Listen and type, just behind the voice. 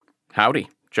Howdy,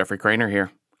 Jeffrey Craner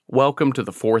here. Welcome to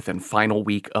the fourth and final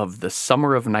week of the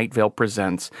Summer of Night Vale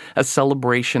Presents, a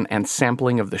celebration and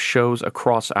sampling of the shows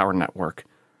across our network.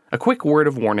 A quick word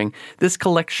of warning, this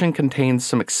collection contains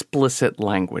some explicit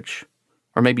language.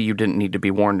 Or maybe you didn't need to be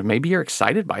warned, maybe you're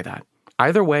excited by that.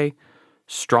 Either way,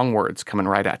 strong words coming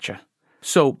right at you.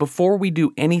 So before we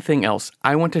do anything else,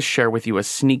 I want to share with you a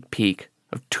sneak peek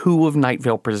of two of Night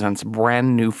Vale Presents'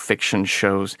 brand new fiction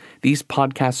shows. These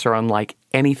podcasts are unlike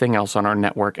anything else on our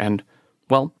network, and,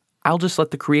 well, I'll just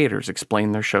let the creators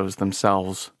explain their shows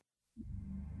themselves.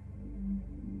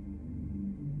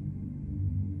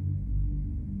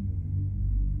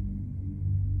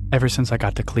 Ever since I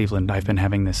got to Cleveland, I've been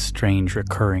having this strange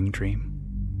recurring dream.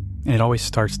 And it always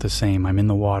starts the same. I'm in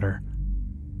the water,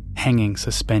 hanging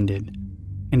suspended,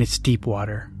 and it's deep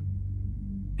water.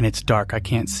 And it's dark, I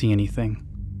can't see anything.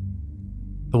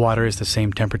 The water is the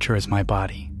same temperature as my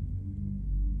body.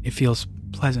 It feels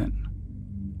pleasant.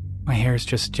 My hair is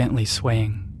just gently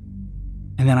swaying.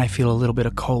 And then I feel a little bit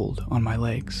of cold on my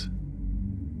legs.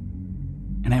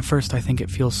 And at first I think it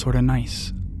feels sort of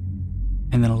nice.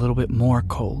 And then a little bit more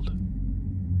cold.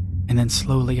 And then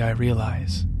slowly I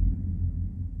realize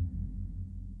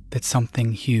that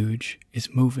something huge is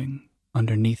moving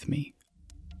underneath me.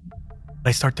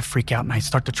 I start to freak out and I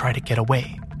start to try to get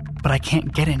away, but I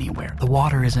can't get anywhere. The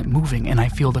water isn't moving and I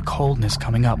feel the coldness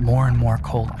coming up, more and more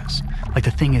coldness. Like the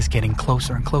thing is getting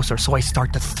closer and closer, so I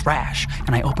start to thrash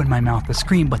and I open my mouth to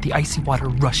scream, but the icy water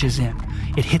rushes in.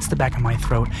 It hits the back of my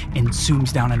throat and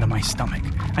zooms down into my stomach.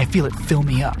 I feel it fill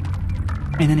me up.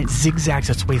 And then it zigzags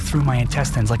its way through my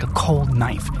intestines like a cold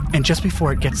knife. And just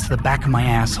before it gets to the back of my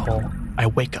asshole, I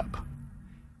wake up.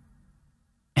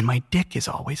 And my dick is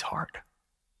always hard.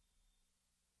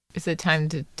 Is it time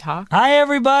to talk? Hi,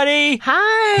 everybody.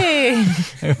 Hi.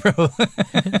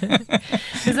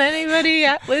 Is anybody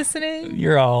listening?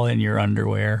 You're all in your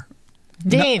underwear.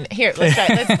 Dean, here, let's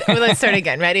try. Let's start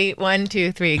again. Ready? 1,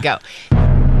 2, 3, go.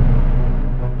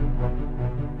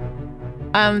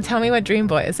 Tell me what Dream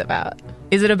Boy is about.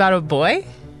 Is it about a boy?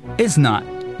 It's not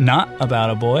about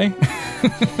a boy.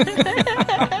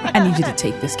 I need you to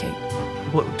take this cape.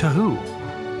 What, to who?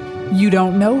 You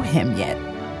don't know him yet.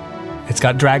 It's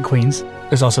got drag queens.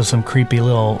 There's also some creepy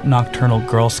little nocturnal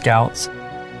Girl Scouts.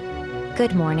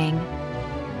 Good morning.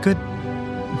 Good.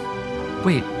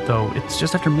 Wait, though, it's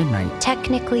just after midnight.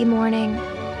 Technically morning.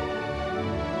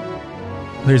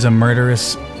 There's a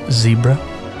murderous zebra.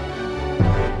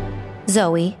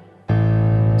 Zoe.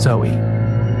 Zoe.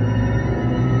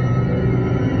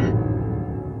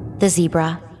 The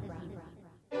zebra.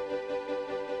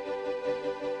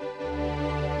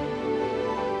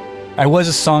 I was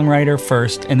a songwriter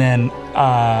first, and then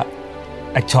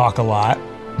I talk a lot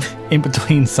in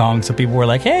between songs, so people were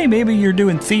like, hey, maybe you're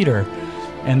doing theater.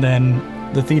 And then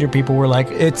the theater people were like,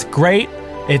 it's great,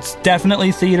 it's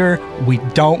definitely theater, we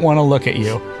don't want to look at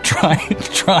you. Try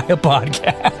a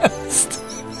podcast.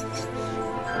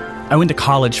 I went to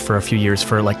college for a few years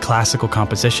for classical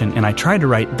composition, and I tried to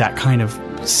write that kind of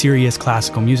serious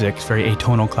classical music, very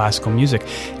atonal classical music,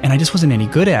 and I just wasn't any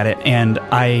good at it. And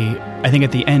I think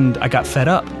at the end I got fed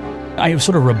up. I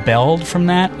sort of rebelled from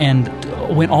that and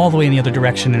went all the way in the other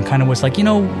direction and kind of was like,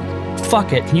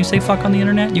 fuck it. Can you say fuck on the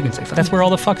internet? You can say fuck. That's where all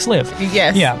the fucks live.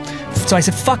 Yes. Yeah. So I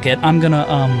said, fuck it. I'm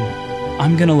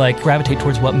gonna gravitate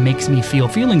towards what makes me feel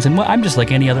feelings, and I'm just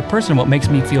like any other person. What makes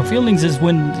me feel feelings is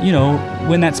when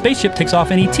that spaceship takes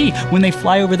off in E.T. When they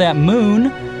fly over that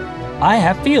moon, I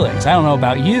have feelings. I don't know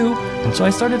about you. And so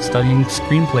I started studying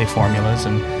screenplay formulas,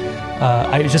 and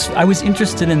I was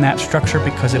interested in that structure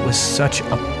because it was such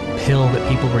a pill that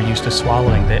people were used to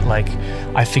swallowing that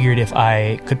I figured if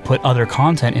I could put other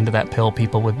content into that pill,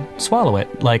 people would swallow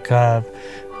it, like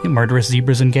murderous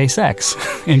zebras and gay sex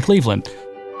in Cleveland.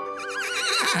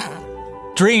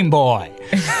 Dream Boy.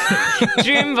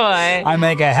 Dream Boy. I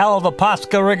make a hell of a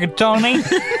Pasca rigatoni,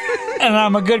 and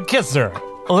I'm a good kisser.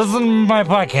 Listen to my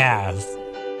podcast.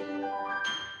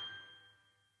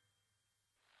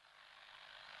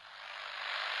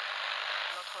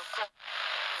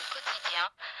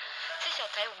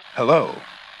 Hello.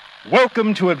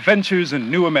 Welcome to Adventures in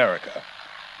New America,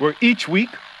 where each week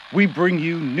we bring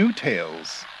you new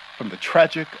tales from the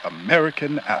tragic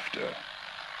American after.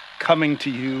 Coming to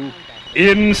you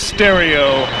in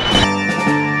stereo.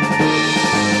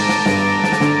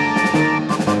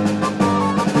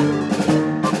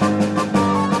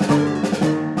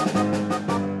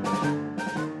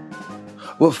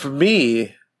 Well, for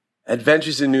me,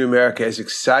 Adventures in New America is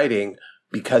exciting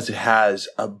because it has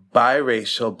a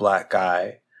biracial black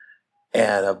guy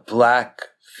and a black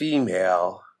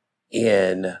female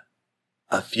in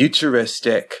a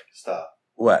futuristic... Stop.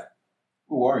 What?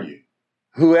 Who are you?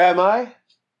 Who am I?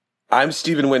 I'm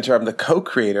Stephen Winter. I'm the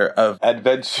co-creator of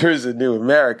Adventures in New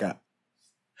America.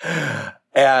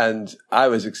 And I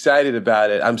was excited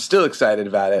about it. I'm still excited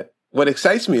about it. What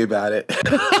excites me about it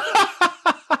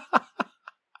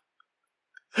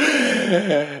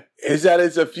is that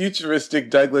it's a futuristic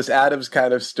Douglas Adams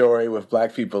kind of story with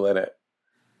black people in it.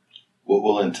 What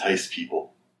will entice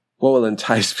people? What will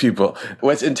entice people?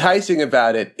 What's enticing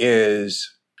about it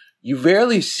is you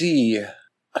rarely see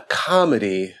a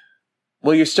comedy.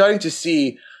 Well, you're starting to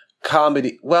see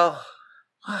comedy. Well,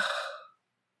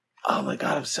 oh my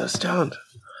God, I'm so stoned.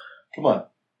 Come on.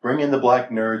 Bring in the black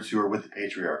nerds who are with the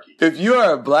patriarchy. If you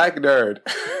are a black nerd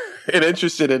and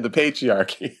interested in the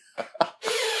patriarchy,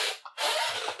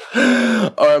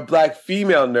 or a black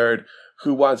female nerd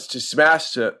who wants to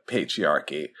smash the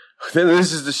patriarchy, then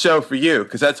this is the show for you,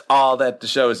 because that's all that the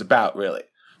show is about, really.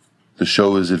 The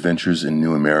show is Adventures in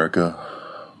New America.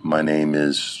 My name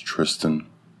is Tristan.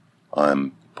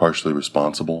 I'm partially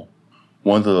responsible.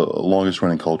 One of the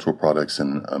longest-running cultural products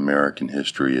in American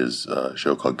history is a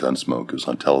show called Gunsmoke. It was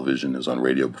on television. It was on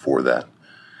radio before that.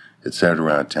 It's centered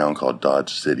around a town called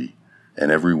Dodge City.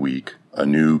 And every week, a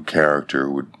new character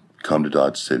would come to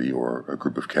Dodge City, or a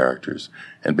group of characters.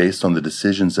 And based on the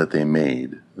decisions that they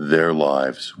made, their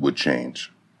lives would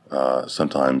change.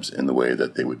 Sometimes in the way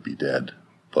that they would be dead.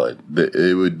 But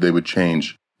they would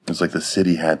change. It's like the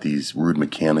city had these rude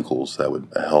mechanicals that would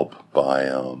help by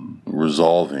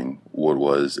resolving what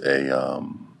was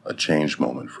a change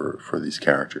moment for these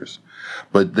characters.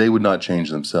 But they would not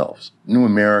change themselves. New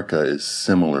America is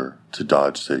similar to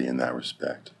Dodge City in that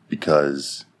respect,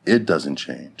 because it doesn't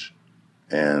change.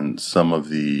 And some of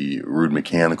the rude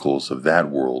mechanicals of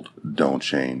that world don't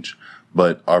change.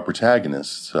 But our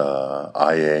protagonists,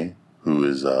 IA, who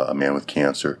is a man with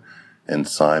cancer, and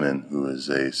Simon, who is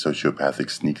a sociopathic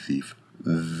sneak thief,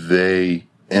 they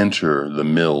enter the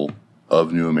mill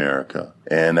of New America.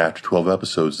 And after 12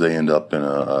 episodes, they end up in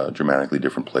a dramatically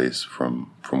different place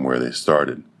from where they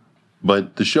started.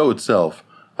 But the show itself,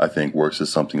 I think, works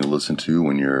as something to listen to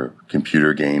when you're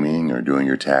computer gaming or doing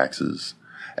your taxes.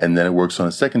 And then it works on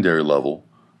a secondary level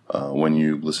when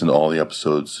you listen to all the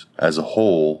episodes as a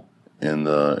whole in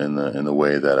the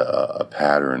way that a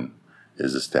pattern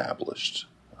is established.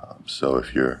 So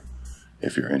if you're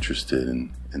interested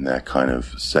in that kind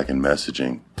of second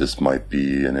messaging, this might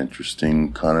be an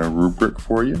interesting kind of rubric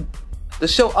for you. The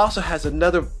show also has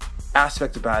another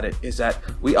aspect about it, is that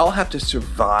we all have to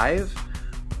survive,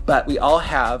 but we all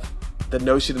have the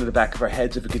notion in the back of our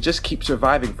heads, if we could just keep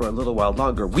surviving for a little while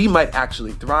longer, we might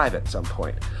actually thrive at some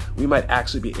point. We might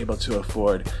actually be able to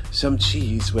afford some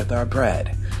cheese with our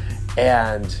bread.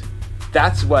 And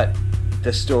that's what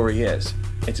the story is.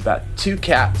 It's about two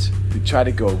cats who try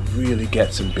to go really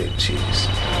get some big cheese.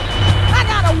 I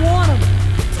gotta warn them.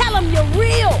 Tell them you're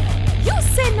real. You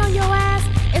sitting on your ass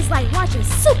is like watching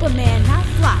Superman not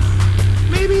fly.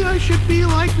 Maybe I should be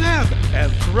like them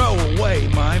and throw away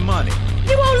my money.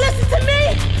 You won't listen to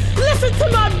me? Listen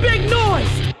to my big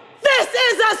noise. This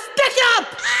is a stick-up!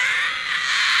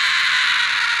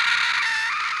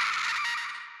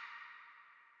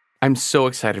 I'm so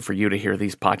excited for you to hear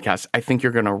these podcasts. I think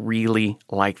you're going to really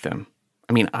like them.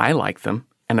 I mean, I like them.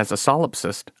 And as a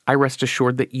solipsist, I rest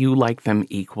assured that you like them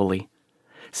equally.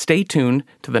 Stay tuned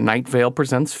to the Night Vale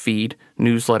Presents feed,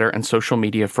 newsletter, and social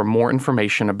media for more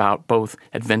information about both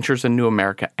Adventures in New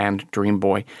America and Dream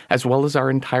Boy, as well as our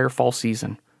entire fall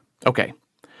season. Okay,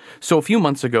 so a few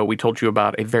months ago, we told you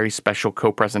about a very special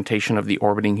co-presentation of the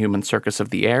Orbiting Human Circus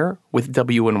of the Air with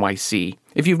WNYC.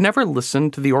 If you've never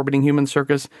listened to the Orbiting Human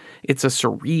Circus, it's a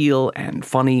surreal and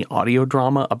funny audio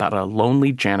drama about a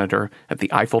lonely janitor at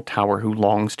the Eiffel Tower who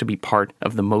longs to be part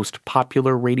of the most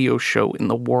popular radio show in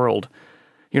the world.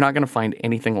 You're not going to find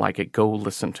anything like it. Go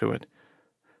listen to it.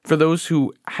 For those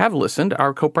who have listened,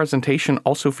 our co-presentation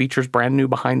also features brand new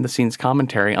behind-the-scenes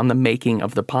commentary on the making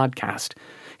of the podcast.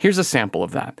 Here's a sample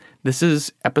of that. This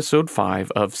is episode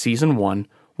 5 of season 1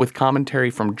 with commentary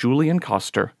from Julian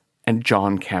Coster and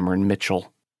John Cameron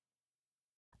Mitchell.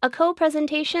 A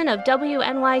co-presentation of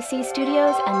WNYC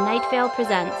Studios and Night Vale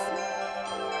Presents.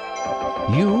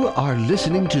 You are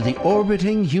listening to the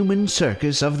Orbiting Human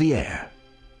Circus of the Air.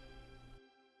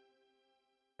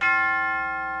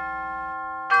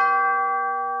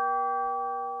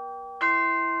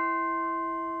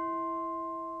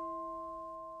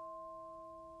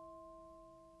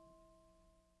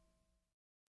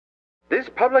 This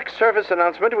public service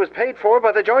announcement was paid for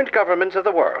by the joint governments of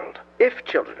the world. If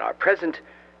children are present,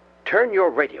 turn your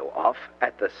radio off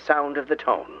at the sound of the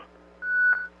tone.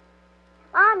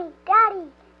 Mommy, Daddy,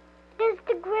 does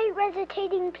the great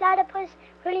recitating platypus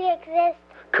really exist?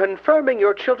 Confirming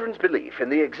your children's belief in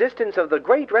the existence of the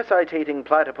great recitating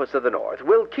platypus of the North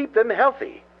will keep them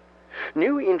healthy.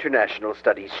 New international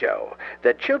studies show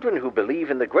that children who believe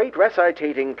in the great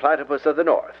recitating platypus of the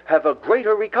North have a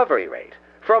greater recovery rate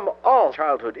from all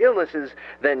childhood illnesses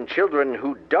than children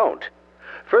who don't.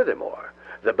 Furthermore,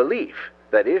 the belief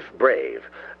that if brave,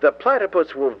 the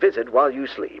platypus will visit while you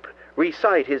sleep,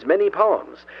 recite his many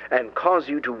poems, and cause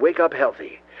you to wake up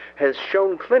healthy, has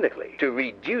shown clinically to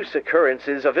reduce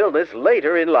occurrences of illness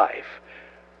later in life.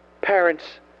 Parents,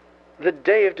 the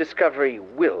day of discovery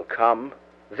will come.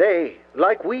 They,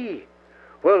 like we,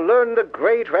 will learn the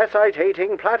great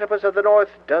recitating platypus of the North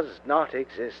does not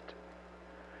exist.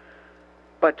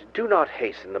 But do not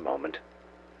hasten the moment.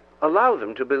 Allow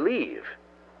them to believe.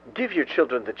 Give your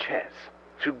children the chance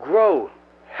to grow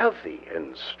healthy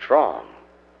and strong.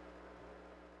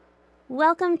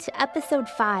 Welcome to episode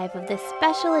 5 of this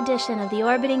special edition of the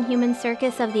Orbiting Human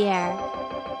Circus of the Air,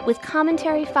 with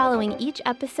commentary following each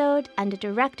episode and a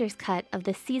director's cut of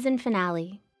the season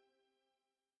finale.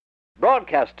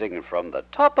 Broadcasting from the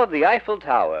top of the Eiffel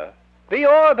Tower, the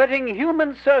Orbiting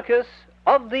Human Circus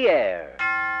of the Air.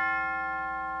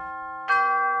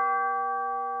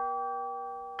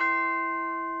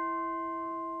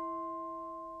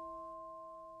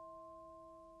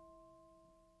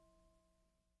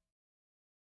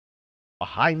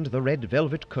 Behind the red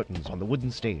velvet curtains on the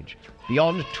wooden stage,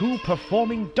 beyond 2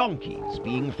 performing donkeys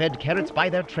being fed carrots by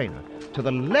their trainer, to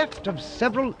the left of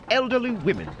several elderly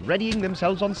women readying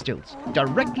themselves on stilts,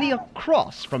 directly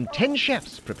across from 10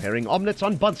 chefs preparing omelettes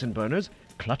on Bunsen burners,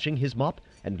 clutching his mop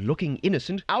and looking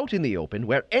innocent, out in the open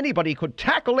where anybody could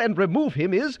tackle and remove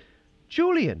him is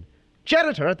Julian,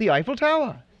 janitor at the Eiffel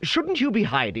Tower. Shouldn't you be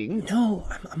hiding? No,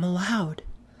 I'm allowed.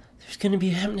 There's going to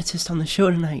be a hypnotist on the show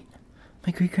tonight.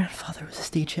 My great-grandfather was a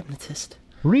stage hypnotist.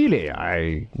 Really?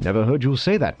 I never heard you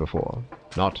say that before.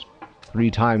 Not 3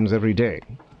 times every day.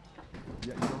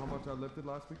 Yeah, you know how much I lifted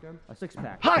last weekend? A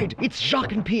 6-pack. Hide! It's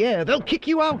Jacques and Pierre. They'll kick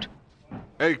you out.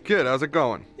 Hey, kid, how's it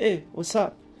going? Hey, what's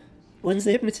up? When's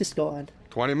the hypnotist go on?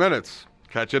 20 minutes.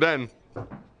 Catch you then.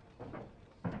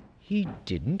 He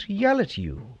didn't yell at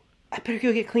you. I better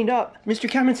go get cleaned up. Mr.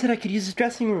 Cameron said I could use his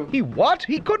dressing room. He what?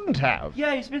 He couldn't have.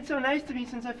 Yeah, he's been so nice to me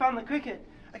since I found the cricket.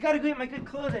 I gotta go get my good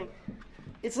clothing.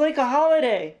 It's like a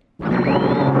holiday. Broadcasting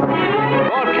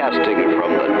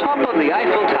from the top of the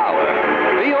Eiffel Tower,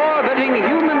 the Orbiting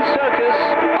Human Circus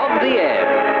of the Air.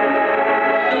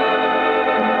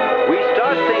 We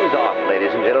start things off,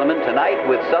 ladies and gentlemen, tonight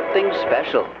with something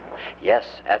special.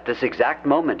 Yes, at this exact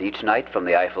moment each night from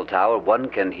the Eiffel Tower, one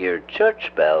can hear church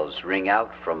bells ring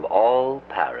out from all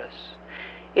Paris.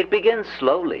 It begins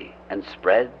slowly and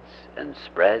spreads and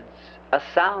spreads, a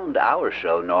sound our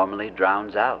show normally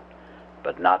drowns out.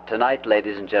 But not tonight,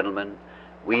 ladies and gentlemen.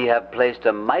 We have placed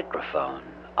a microphone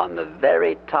on the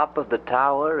very top of the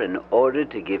tower in order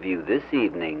to give you this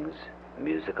evening's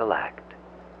musical act.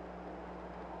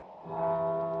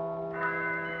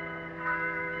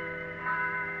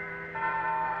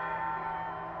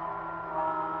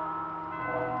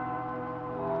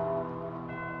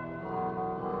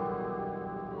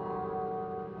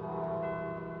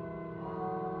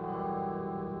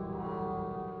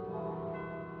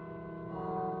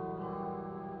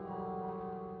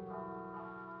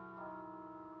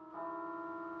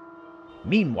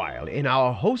 Meanwhile, in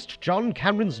our host John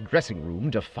Cameron's dressing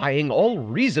room, defying all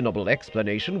reasonable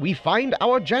explanation, we find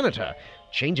our janitor,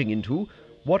 changing into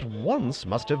what once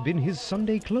must have been his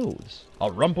Sunday clothes. A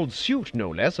rumpled suit, no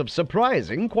less, of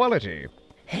surprising quality.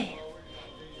 Hey,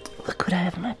 look what I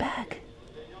have in my bag.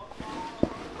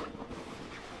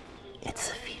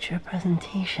 It's a feature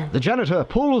presentation. The janitor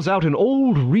pulls out an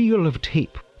old reel of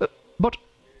tape. But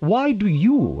why do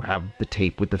you have the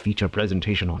tape with the feature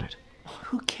presentation on it?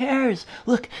 Who cares?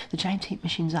 Look, the giant tape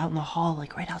machine's out in the hall,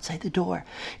 like right outside the door.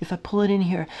 If I pull it in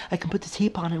here, I can put the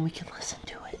tape on and we can listen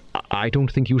to it. I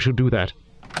don't think you should do that.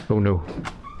 Oh no,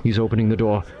 he's opening the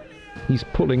door. He's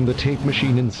pulling the tape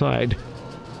machine inside.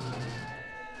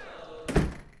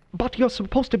 But you're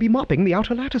supposed to be mopping the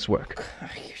outer lattice work.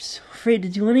 You're so afraid to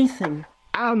do anything.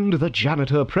 And the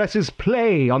janitor presses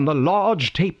play on the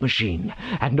large tape machine,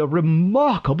 and a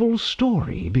remarkable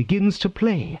story begins to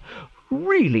play.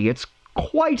 Really, it's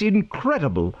quite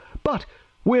incredible, but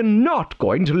we're not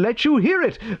going to let you hear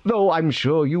it, though I'm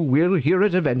sure you will hear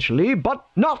it eventually, but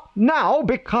not now,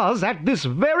 because at this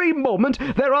very moment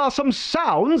there are some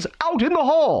sounds out in the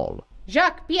hall.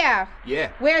 Jacques, Pierre.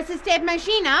 Yeah? Where's the tape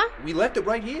machine, huh? We left it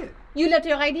right here. You left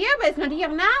it right here, but it's not here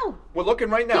now. We're looking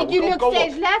right now. Did you look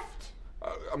stage left?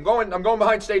 I'm going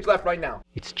behind stage left right now.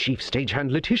 It's Chief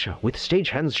Stagehand Letitia with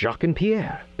stagehands Jacques and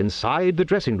Pierre. Inside the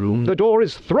dressing room, the door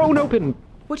is thrown open.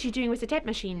 What are you doing with the tape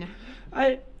machine?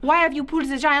 Why have you pulled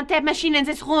the giant tape machine in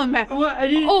this room? I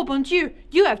didn't... Oh, bon Dieu.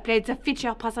 You have played the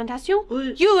feature presentation.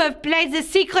 You have played the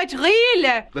secret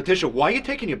reel. Letitia, why are you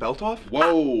taking your belt off?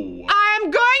 Whoa.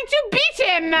 I'm going to beat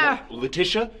him.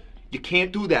 Letitia, you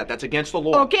can't do that. That's against the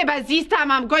law. Okay, but this time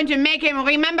I'm going to make him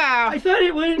remember. I thought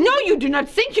it went... No, you do not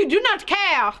think. You do not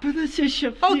care. But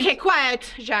Letitia, please. Okay,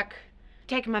 quiet, Jacques.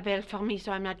 Take my belt for me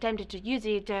so I'm not tempted to use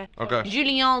it. Okay.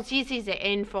 Julien, this is the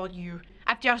end for you.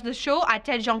 After the show, I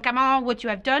tell Jean Cameron what you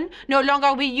have done. No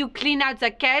longer will you clean out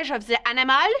the cage of the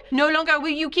animal. No longer will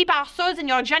you keep our souls in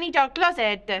your janitor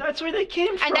closet. That's where they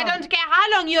came from. And I don't care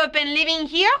how long you have been living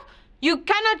here. You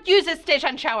cannot use the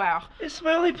station shower. It's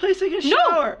my only place I can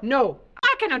shower. No.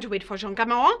 I cannot wait for Jean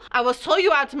Cameron. I will throw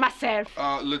you out myself.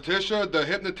 Letitia, the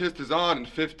hypnotist is on in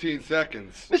 15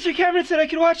 seconds. Mr. Cameron said I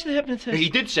could watch the hypnotist. He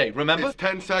did say, remember? It's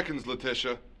 10 seconds,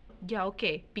 Letitia. Yeah,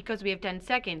 okay, because we have 10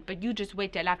 seconds, but you just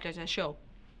wait till after the show.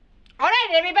 All right,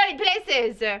 everybody,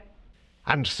 places.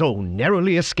 And so,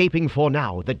 narrowly escaping for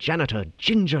now, the janitor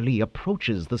gingerly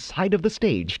approaches the side of the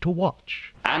stage to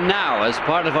watch. And now, as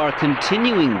part of our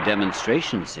continuing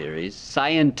demonstration series,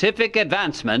 Scientific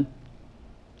Advancement,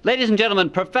 ladies and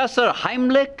gentlemen, Professor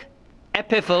Heimlich,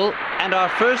 Epifel, and our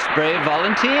first brave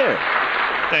volunteer.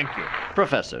 Thank you.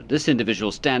 Professor, this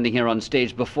individual standing here on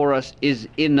stage before us is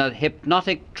in a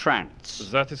hypnotic trance.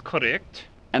 That is correct.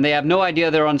 And they have no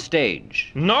idea they're on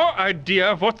stage. No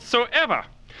idea whatsoever.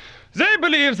 They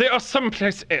believe they are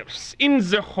someplace else, in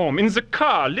the home, in the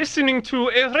car, listening to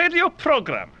a radio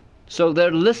program. So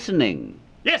they're listening.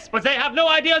 Yes, but they have no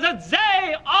idea that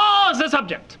they are the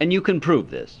subject. And you can prove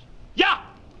this. Yeah!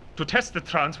 To test the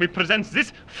trance, we present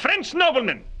this French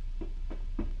nobleman.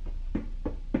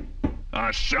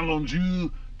 I challenge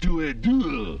you to a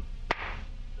duel.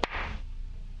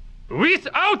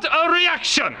 Without a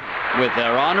reaction. With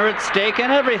their honor at stake and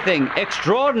everything.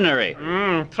 Extraordinary.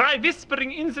 Try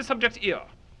whispering in the subject's ear.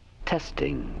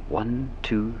 Testing. 1,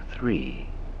 2, 3.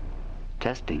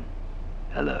 Testing.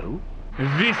 Hello?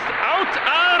 Without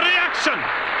a reaction.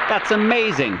 That's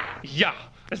amazing. Yeah,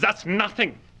 that's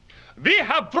nothing. We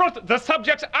have brought the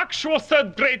subject's actual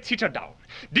third-grade teacher down,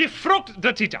 defrocked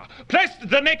the teacher, placed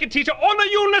the naked teacher on a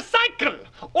unicycle,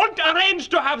 and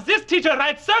arranged to have this teacher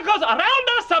ride circles around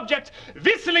our subject,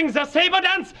 whistling the saber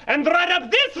dance, and ride up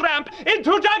this ramp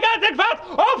into gigantic vat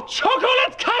of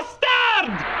chocolate custard!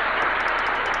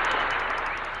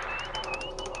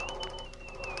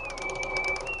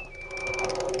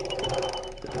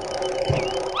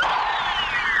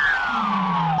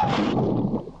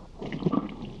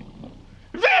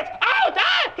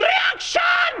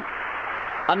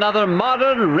 Another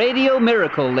modern radio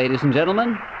miracle, ladies and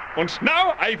gentlemen. And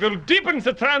now I will deepen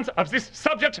the trance of this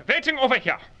subject waiting over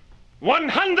here.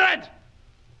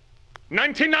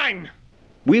 199.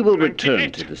 We will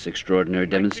return to this extraordinary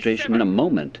demonstration in a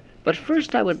moment. But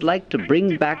first I would like to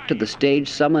bring back to the stage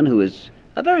someone who is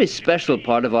a very special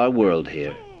part of our world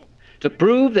here. To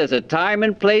prove there's a time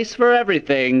and place for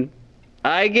everything,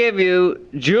 I give you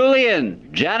Julian,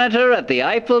 janitor at the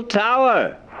Eiffel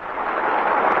Tower.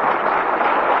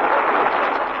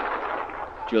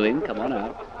 Julian, come on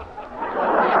out.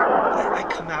 I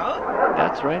come out?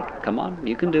 That's right. Come on,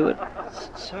 you can do it.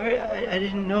 Sorry, I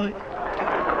didn't know it.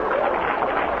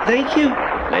 Thank you.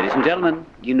 Ladies and gentlemen,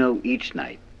 you know each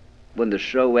night, when the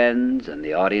show ends and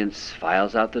the audience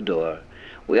files out the door,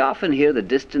 we often hear the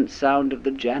distant sound of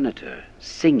the janitor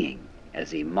singing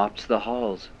as he mops the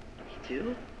halls. You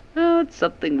do? Oh, it's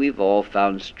something we've all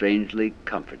found strangely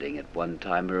comforting at one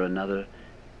time or another.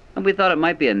 And we thought it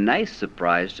might be a nice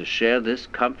surprise to share this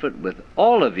comfort with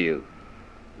all of you.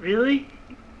 Really?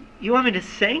 You want me to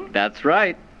sing? That's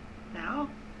right. Now?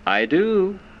 I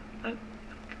do. I'm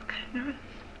kind of nervous.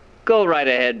 Go right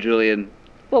ahead, Julian.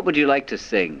 What would you like to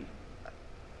sing?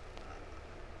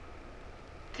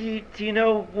 Do you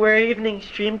know Where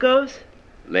Evening's Dream Goes?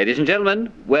 Ladies and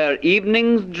gentlemen, Where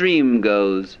Evening's Dream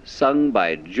Goes, sung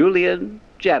by Julian,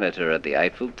 janitor at the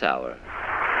Eiffel Tower.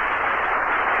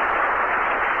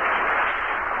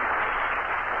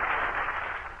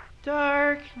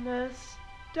 Darkness,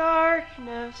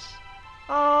 darkness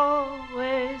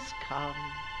always comes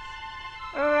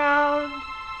around,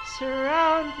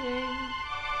 surrounding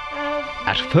everyone.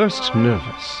 At first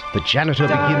nervous, the janitor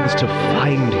begins to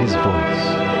find his voice.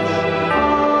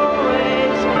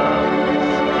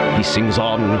 He sings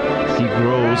on, he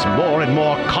grows more and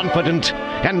more confident,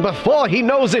 and before he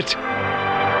knows it,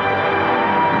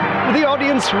 the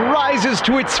audience rises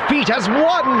to its feet as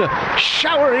one,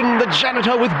 showering the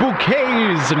janitor with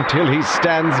bouquets until he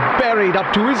stands buried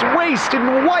up to his waist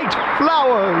in white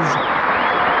flowers.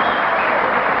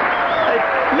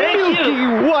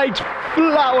 milky white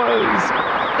flowers.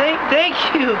 Thank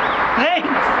you.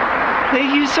 Thanks.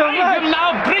 Thank you so much. I will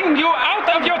now bring you out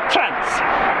of your trance.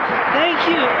 Thank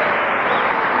you.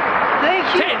 Thank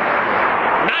you. 10,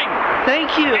 9,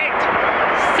 Thank you. 8,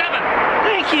 7,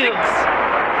 Thank you. 6,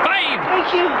 5, Thank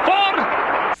you.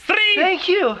 4, 3, Thank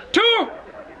you. 2,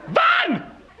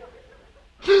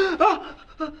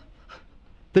 1!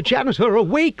 The janitor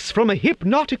awakes from a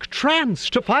hypnotic trance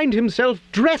to find himself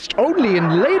dressed only in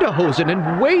lederhosen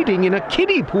and wading in a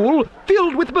kiddie pool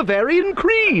filled with Bavarian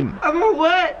cream. I'm all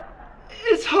wet.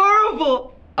 It's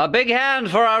horrible. A big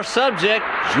hand for our subject,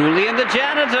 Julian the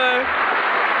janitor.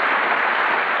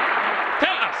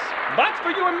 Tell us, what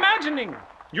were you imagining?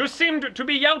 You seemed to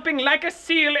be yelping like a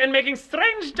seal and making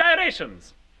strange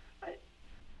gyrations.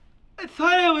 I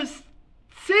thought I was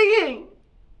singing.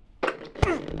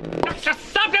 The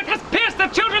subject has pierced the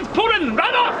children's poolen!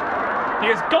 Run off! He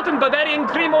has gotten Bavarian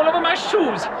cream all over my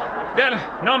shoes.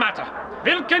 Well, no matter.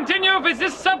 We'll continue with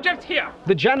this subject here.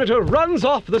 The janitor runs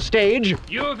off the stage,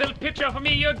 You will picture for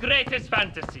me your greatest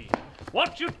fantasy.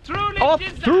 What you truly off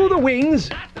desire. through the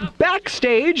wings,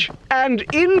 backstage, and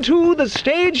into the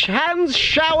stagehand's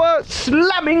shower,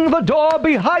 slamming the door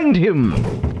behind him.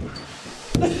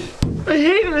 I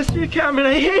hate Mr. Cameron.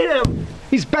 I hate him.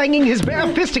 He's banging his bare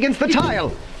fist against the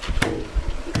tile.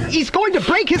 He's going to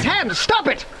break his hand. Stop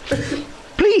it!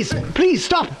 Please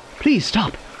stop. Please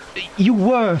stop. You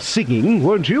were singing,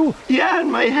 weren't you? Yeah, in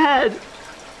my head.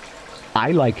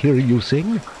 I like hearing you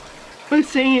sing. My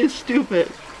singing is stupid.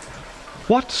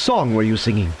 What song were you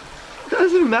singing?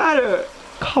 Doesn't matter.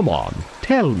 Come on,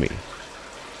 tell me.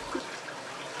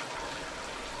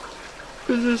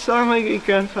 It was a song my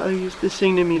great-grandfather used to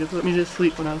sing to me to put me to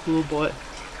sleep when I was a little boy.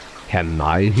 Can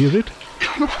I hear it?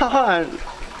 Come on.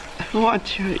 I don't want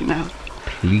to right now.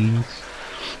 Please.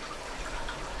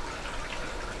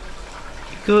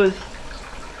 It goes,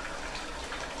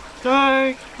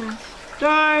 darkness,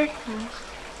 darkness,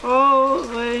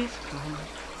 always comes.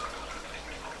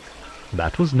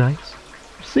 That was nice.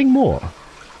 Sing more.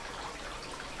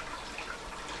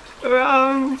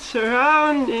 Around,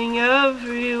 surrounding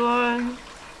everyone.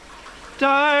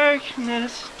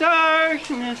 Darkness,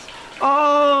 darkness,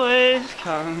 always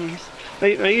comes.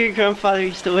 My great-grandfather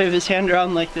used to wave his hand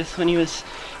around like this when he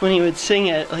would sing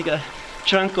it, like a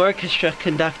drunk orchestra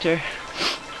conductor.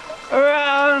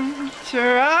 Around,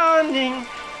 surrounding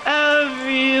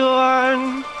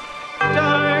everyone.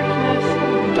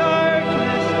 Darkness,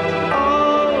 darkness,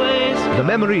 always comes. The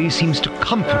memory seems to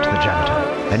comfort the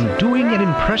janitor, and doing an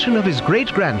impression of his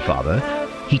great-grandfather,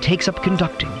 he takes up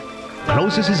conducting,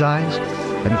 closes his eyes,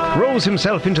 and throws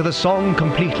himself into the song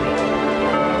completely.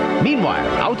 Meanwhile,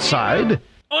 outside...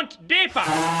 Und deeper,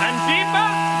 and deeper,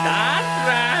 that's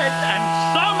right, and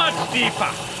so much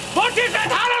deeper. What is that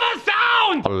horrible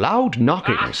sound? A loud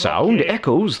knocking sound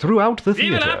echoes throughout the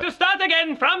We will have theater. to start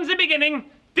again from the beginning.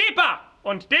 Deeper,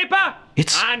 and deeper,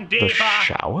 It's and the deeper,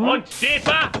 shower? and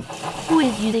deeper. Who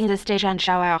is using the stage and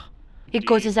shower? It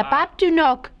causes a pipe to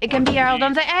knock. It can be heard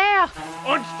on the air.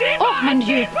 And deeper, Oh, mon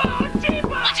Dieu. deeper, deeper.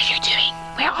 What are you doing?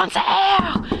 We're on the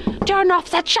air. Turn off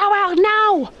that shower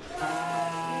now.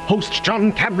 Host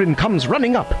John Cameron comes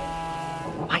running up.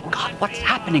 My God, what's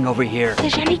happening over here? The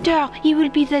janitor, he will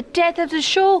be the death of the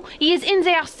show. He is in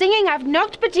there singing. I've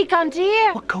knocked, but he can't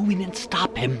hear. Well, go in and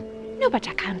stop him. No, but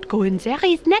I can't go in there.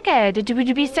 He's naked. It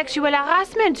would be sexual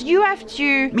harassment. You have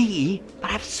to. Me? But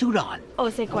I have a suit on. Oh,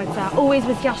 c'est quoi ça? Always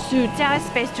with your suit. There's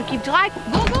space to keep dry.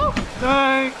 Go, go.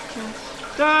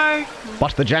 Darkness, darkness.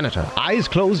 But the janitor, eyes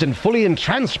closed and fully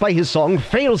entranced by his song,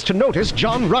 fails to notice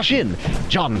John rush in.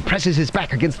 John presses his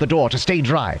back against the door to stay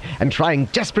dry, and trying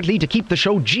desperately to keep the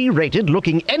show G-rated,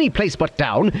 looking any place but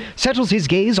down, settles his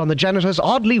gaze on the janitor's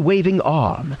oddly waving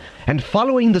arm, and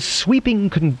following the sweeping,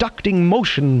 conducting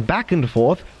motion back and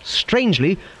forth,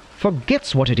 strangely,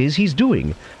 forgets what it is he's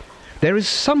doing. There is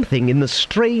something in the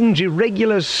strange,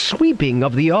 irregular sweeping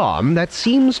of the arm that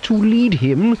seems to lead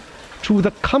him to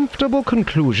the comfortable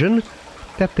conclusion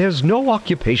that there's no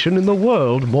occupation in the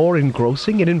world more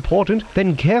engrossing and important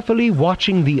than carefully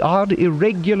watching the odd,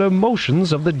 irregular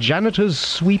motions of the janitor's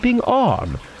sweeping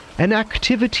arm. An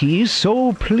activity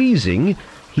so pleasing,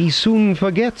 he soon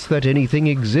forgets that anything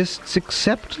exists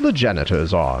except the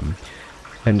janitor's arm.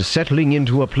 And settling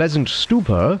into a pleasant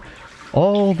stupor,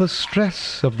 all the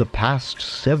stress of the past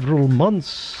several months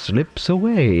slips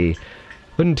away,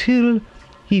 until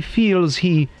he feels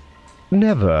he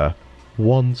never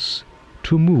wants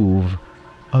to move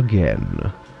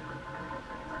again.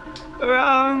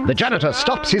 The janitor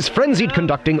stops his frenzied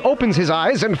conducting, opens his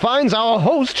eyes, and finds our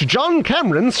host, John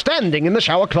Cameron, standing in the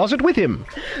shower closet with him.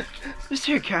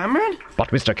 Mr. Cameron? But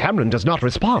Mr. Cameron does not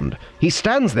respond. He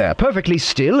stands there, perfectly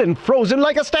still and frozen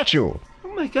like a statue.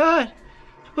 Oh my God.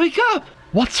 Wake up!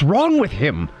 What's wrong with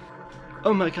him?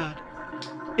 Oh my God.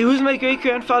 It was my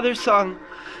great-grandfather's song.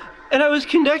 And I was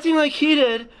conducting like he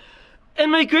did. And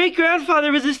my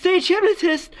great-grandfather was a stage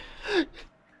hypnotist.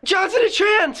 John's in a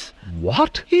trance.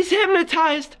 What? He's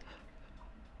hypnotized.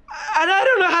 And I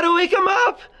don't know how to wake him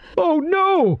up. Oh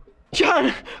no!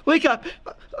 John, wake up.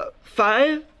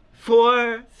 5,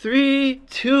 4, 3,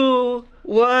 2,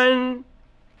 1.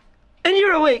 And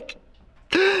you're awake.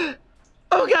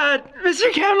 Oh God,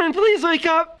 Mr. Cameron, please wake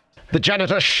up. The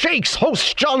janitor shakes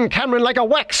host John Cameron like a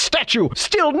wax statue.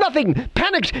 Still nothing.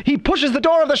 Panicked, he pushes the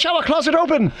door of the shower closet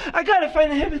open. I gotta find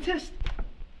the hypnotist.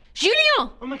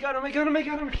 Julien! Oh my God, oh my God, oh my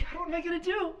God, oh my God, what am I gonna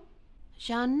do?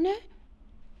 Jeanne?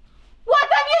 What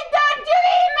have you done to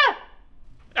him?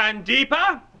 And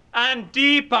deeper, and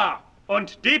deeper,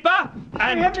 and deeper,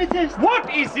 and... Hypnotist.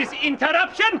 What is this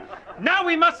interruption? Now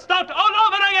we must start all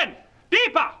over again.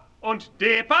 Deeper, and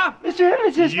deeper. Mr.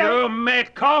 Hypnotist, You may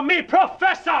call me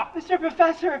Professor. Mr.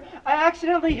 Professor, I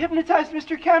accidentally hypnotized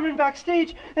Mr. Cameron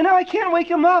backstage, and now I can't wake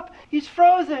him up. He's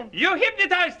frozen. You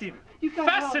hypnotized him.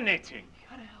 Fascinating.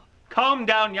 Calm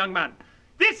down, young man.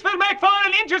 This will make for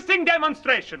an interesting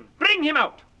demonstration. Bring him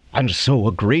out. And so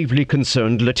a gravely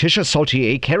concerned Letitia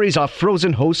Saltier carries our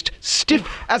frozen host, stiff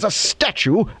as a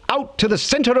statue, out to the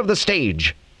center of the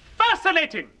stage.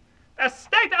 Fascinating. A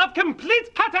state of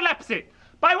complete catalepsy.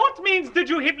 By what means did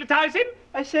you hypnotize him?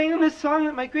 I sang him this song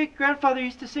that my great-grandfather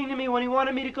used to sing to me when he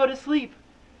wanted me to go to sleep.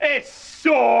 A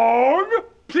song?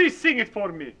 Please sing it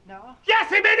for me. No?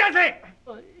 Yes, immediately!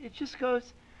 It just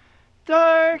goes,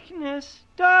 darkness,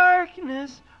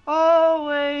 darkness,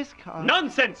 always comes.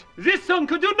 Nonsense! This song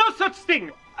could do no such thing.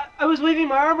 I was waving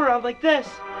my arm around like this.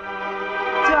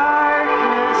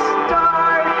 Darkness,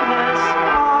 darkness,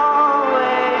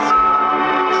 always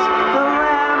comes. The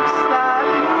lamps that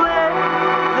lit,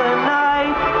 the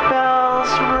night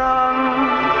bells rung.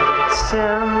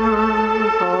 Simple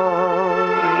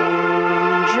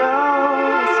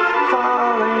angels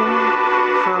falling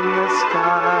from the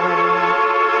sky.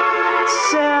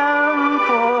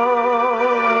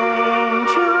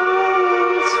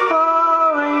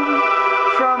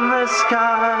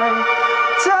 Sky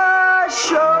to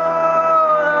show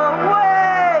the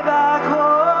way back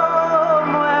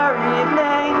home where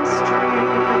evening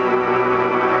street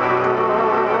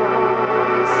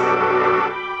goes.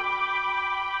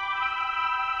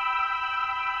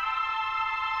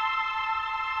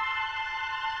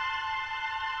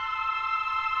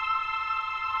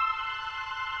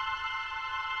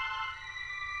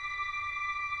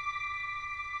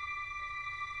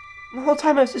 The whole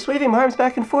time I was just waving my arms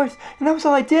back and forth, and that was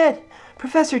all I did.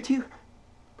 Professor, do you...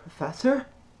 Professor?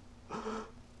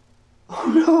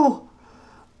 Oh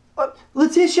no!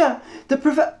 Letitia!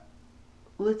 The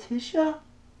Letitia?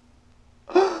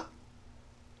 Oh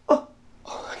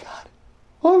my God.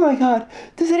 Oh my God.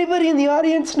 Does anybody in the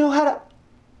audience know how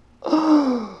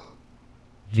to...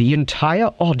 The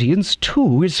entire audience,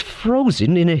 too, is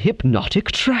frozen in a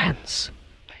hypnotic trance.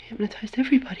 I hypnotized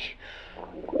everybody.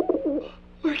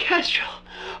 We're Castro.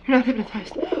 We're not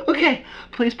hypnotized. Okay,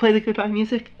 please play the goodbye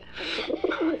music.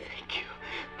 Oh, thank you.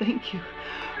 Thank you.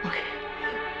 Okay.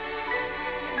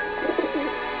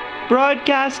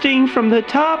 Broadcasting from the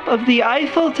top of the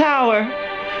Eiffel Tower.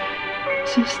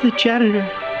 This is the janitor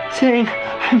saying,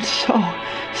 I'm so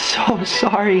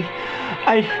sorry.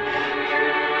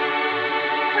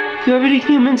 The Orbiting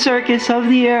Human Circus of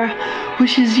the Air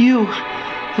wishes you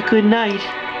a good night.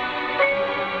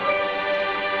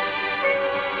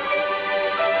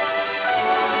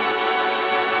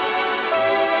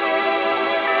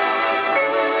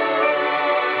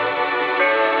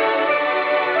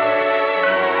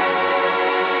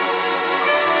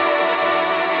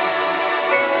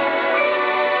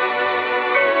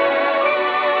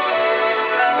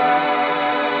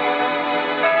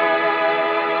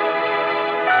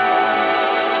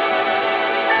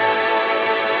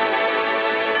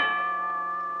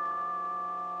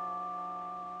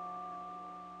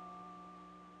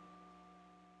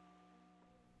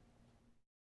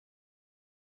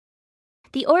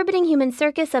 The Orbiting Human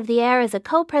Circus of the Air is a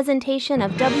co-presentation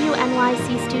of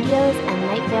WNYC Studios and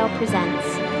Night Vale Presents.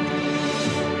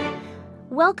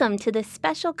 Welcome to this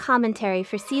special commentary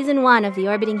for Season 1 of The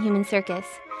Orbiting Human Circus.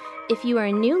 If you are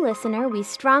a new listener, we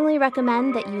strongly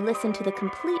recommend that you listen to the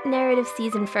complete narrative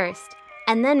season first,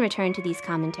 and then return to these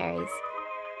commentaries.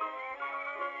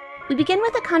 We begin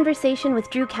with a conversation with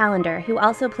Drew Callender, who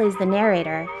also plays the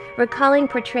narrator, recalling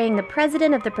portraying the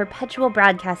president of the Perpetual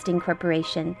Broadcasting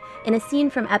Corporation in a scene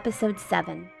from episode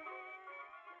 7.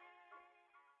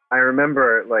 I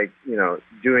remember, like,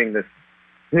 doing this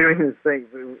thing,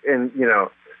 and,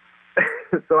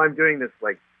 so I'm doing this,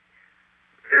 like,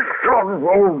 this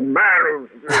old man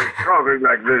is talking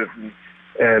like this,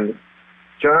 and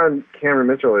John Cameron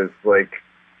Mitchell is, like,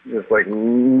 just, like,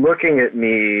 looking at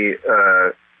me,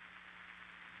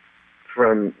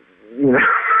 from,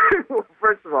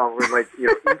 first of all, we're, like,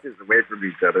 inches away from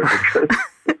each other, because...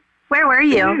 Where were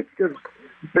you?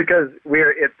 Because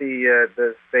we're at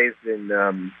the space in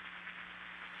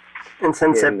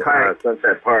Sunset Park.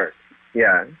 Sunset Park,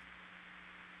 yeah.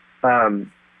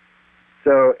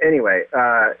 So anyway,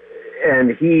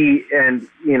 and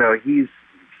he's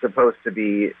supposed to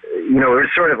be, we're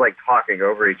sort of like talking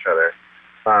over each other.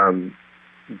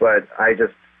 But I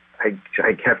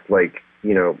kept like,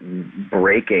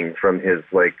 breaking from his,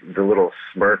 like, the little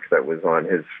smirk that was on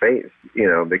his face,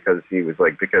 because he was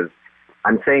like, because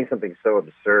I'm saying something so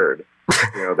absurd,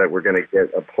 that we're going to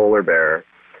get a polar bear.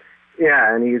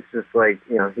 Yeah. And he's just like,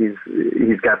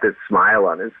 he's got this smile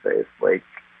on his face. Like,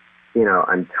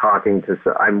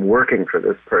 I'm working for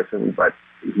this person, but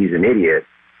he's an idiot,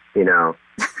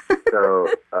 so,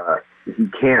 he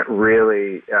can't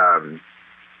really,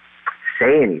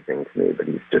 say anything to me, but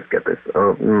he's just got this,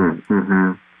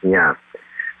 yeah.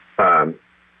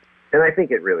 And I think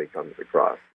it really comes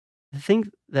across. The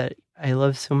thing that I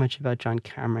love so much about John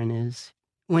Cameron is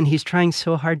when he's trying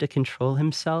so hard to control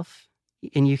himself,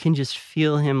 and you can just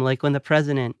feel him, like when the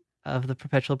president of the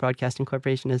Perpetual Broadcasting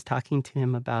Corporation is talking to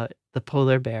him about the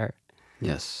polar bear.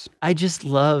 Yes. I just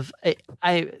love,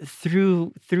 I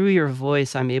through your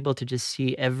voice, I'm able to just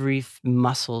see every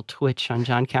muscle twitch on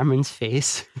John Cameron's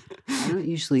face. I don't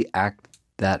usually act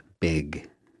that big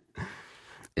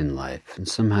in life, and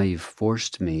somehow you've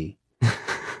forced me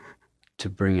to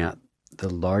bring out the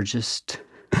largest.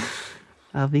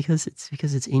 Because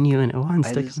it's in you and it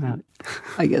wants to come out.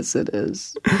 I guess it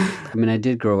is. I mean, I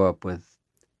did grow up with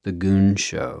The Goon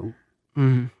Show.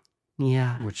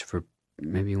 Yeah. Which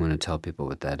maybe you want to tell people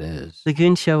what that is. The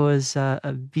Goon Show was a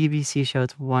BBC show.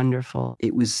 It's wonderful.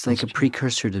 It was like a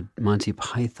precursor to Monty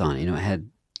Python.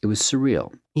 It was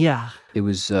surreal. Yeah. It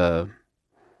was, and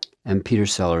Peter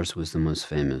Sellers was the most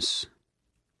famous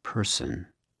person.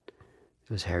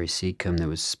 There was Harry Seacombe. There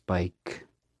was Spike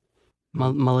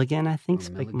Mulligan, I think.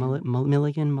 Spike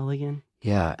Mulligan.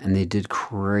 Yeah, and they did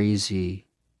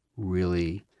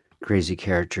really crazy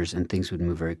characters, and things would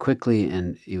move very quickly,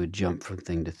 and you would jump from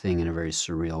thing to thing in a very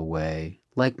surreal way,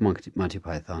 like Monty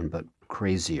Python, but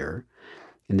crazier.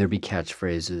 And there'd be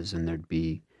catchphrases,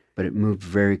 but it moved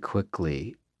very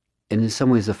quickly. And in some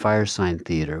ways, the Firesign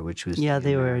Theater, which was... Yeah,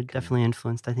 they were definitely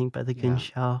influenced, I think, by the Goon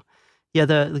Show. Yeah,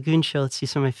 the Goon Show, let's see,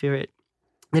 some of my favorite...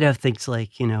 They'd have things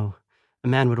like, a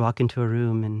man would walk into a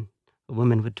room and a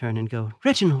woman would turn and go,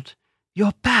 "Reginald,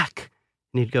 you're back."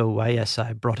 And he'd go, "Why, yes,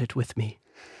 I brought it with me."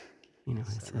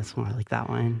 That's more like that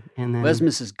one. And then... "Where's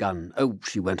Mrs. Gunn?" "Oh,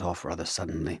 she went off rather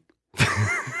suddenly."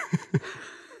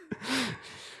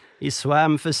 "He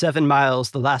swam for 7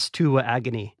 miles. The last 2 were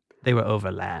agony. They were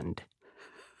overland."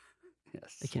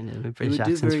 Yes. The British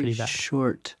accent's pretty bad.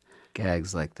 Short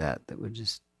gags like that would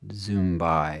just zoom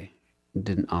by.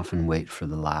 Didn't often wait for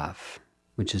the laugh,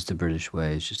 which is the British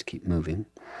way, is just keep moving.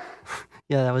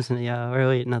 Yeah, that wasn't, or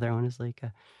wait, another one is like,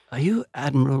 "Are you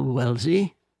Admiral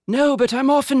Wellesley?" "No, but I'm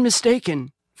often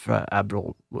mistaken." "For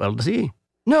Admiral Wellesley?"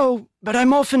 "No, but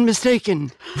I'm often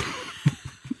mistaken."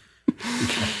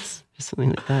 Yes. Just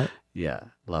something like that. Yeah,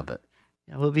 love it.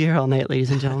 Yeah, we'll be here all night,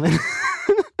 ladies and gentlemen.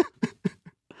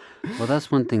 Well, that's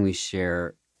one thing we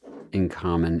share in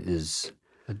common, is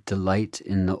a delight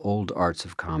in the old arts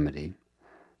of comedy,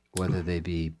 whether they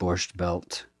be Borscht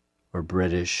Belt or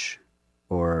British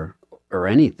or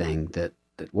anything that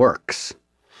works,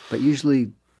 but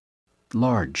usually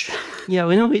large. Yeah,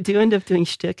 we do end up doing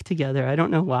shtick together. I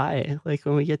don't know why. Like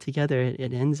when we get together,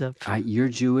 it ends up... You're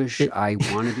Jewish. I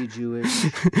want to be Jewish.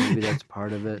 Maybe that's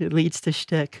part of it. It leads to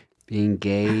shtick. Being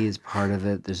gay is part of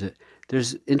it.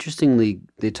 There's interestingly,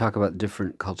 they talk about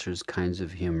different cultures' kinds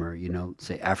of humor.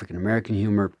 Say African American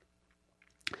humor,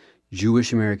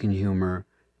 Jewish American humor,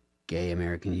 gay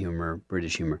American humor,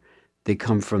 British humor. They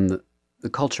come from the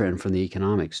culture and from the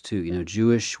economics too.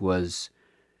 Jewish was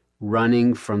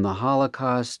running from the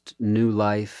Holocaust, new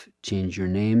life, change your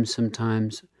name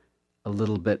sometimes, a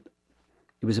little bit.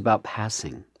 It was about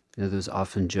passing. There's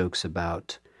often jokes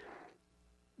about,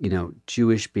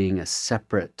 Jewish being a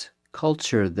separate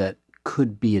culture that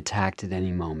could be attacked at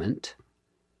any moment.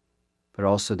 But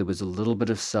also there was a little bit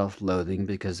of self-loathing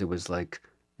because there was like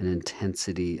an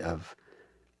intensity of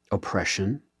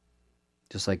oppression,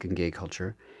 just like in gay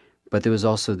culture. But there was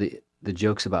also the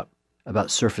jokes about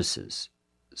surfaces.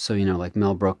 So, like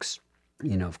Mel Brooks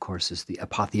of course, is the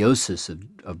apotheosis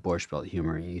of Borscht Belt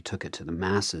humor. You took it to the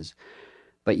masses.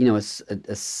 But, it's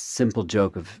a simple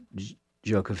joke of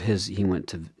his.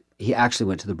 He actually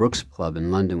went to the Brooks Club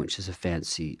in London, which is a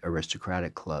fancy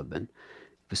aristocratic club. And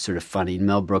it was sort of funny.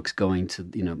 Mel Brooks going to,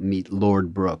 meet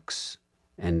Lord Brooks.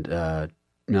 And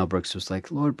Mel Brooks was like,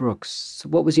 Lord Brooks,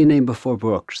 what was your name before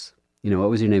Brooks? What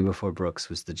was your name before Brooks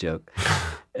was the joke.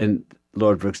 And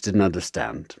Lord Brooks didn't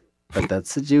understand. But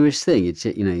that's a Jewish thing.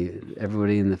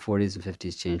 Everybody in the 40s and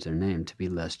 50s changed their name to be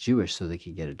less Jewish so they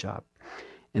could get a job.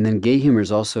 And then gay humor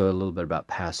is also a little bit about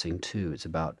passing, too. It's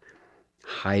about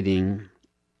hiding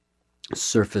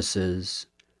surfaces,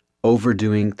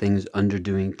 overdoing things,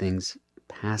 underdoing things,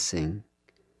 passing,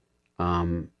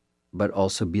 but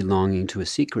also belonging to a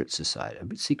secret society,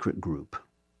 a secret group,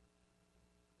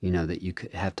 that you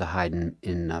could have to hide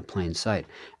in plain sight.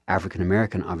 African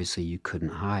American, obviously, you couldn't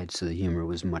hide, so the humor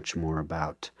was much more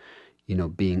about,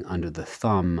 being under the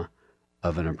thumb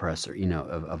of an oppressor,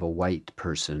 of a white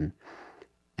person,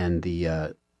 and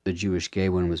the Jewish gay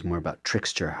one was more about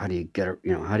trickster. How do you get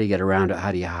around it?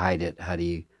 How do you hide it? How do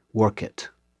you work it?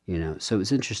 So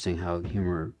it's interesting how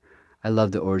humor. I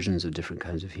love the origins of different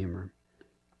kinds of humor.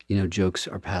 Jokes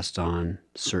are passed on,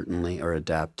 certainly, or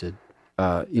adapted.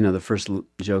 The first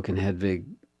joke in Hedwig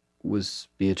was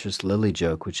Beatrice Lilly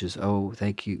joke, which is, oh,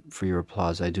 thank you for your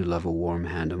applause. I do love a warm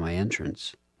hand on my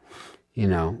entrance,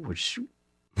 which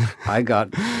I got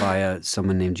by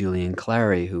someone named Julian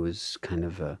Clary, who was kind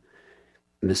of a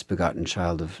misbegotten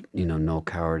child of, Noel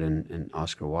Coward and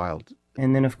Oscar Wilde.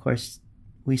 And then, of course,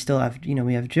 we still have,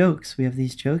 we have jokes. We have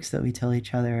these jokes that we tell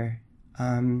each other.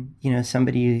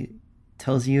 Somebody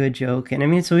tells you a joke, and I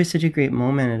mean, it's always such a great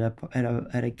moment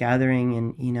at a gathering,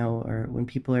 and or when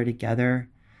people are together.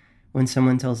 When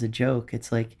someone tells a joke,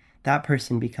 it's like that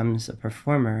person becomes a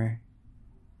performer,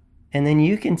 and then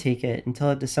you can take it and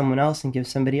tell it to someone else and give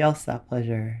somebody else that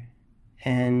pleasure.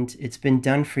 And it's been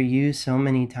done for you so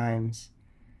many times,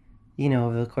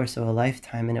 over the course of a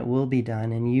lifetime, and it will be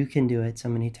done, and you can do it so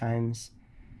many times.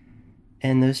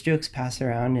 And those jokes pass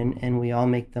around, and we all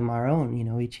make them our own.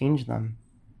 We change them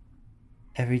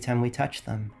every time we touch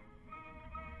them.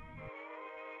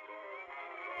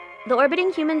 The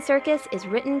Orbiting Human Circus is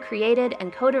written, created,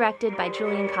 and co-directed by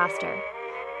Julian Koster.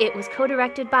 It was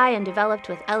co-directed by and developed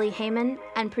with Ellie Heyman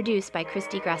and produced by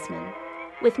Christy Gressman,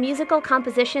 with musical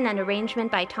composition and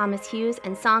arrangement by Thomas Hughes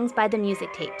and songs by The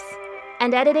Music Tapes,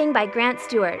 and editing by Grant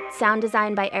Stewart, sound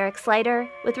design by Eric Slider,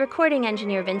 with recording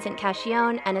engineer Vincent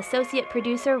Cascione and associate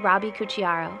producer Robbie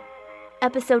Cucciaro.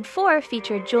 Episode 4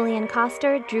 featured Julian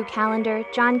Koster, Drew Callender,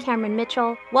 John Cameron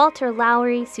Mitchell, Walter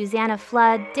Lowry, Susanna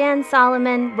Flood, Dan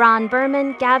Solomon, Ron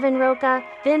Berman, Gavin Roca,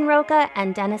 Vin Roca,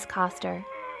 and Dennis Koster.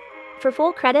 For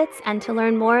full credits and to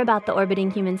learn more about the Orbiting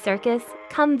Human Circus,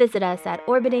 come visit us at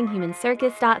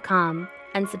orbitinghumancircus.com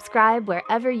and subscribe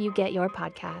wherever you get your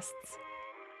podcasts.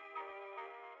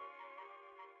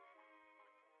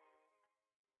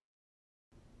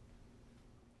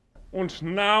 And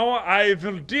now I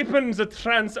will deepen the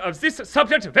trance of this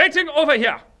subject waiting over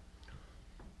here.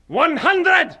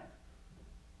 100,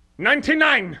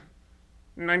 99,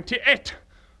 98,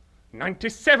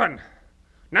 97,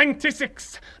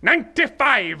 96,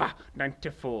 95,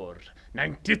 94,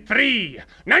 93,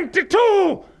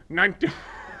 92, 90...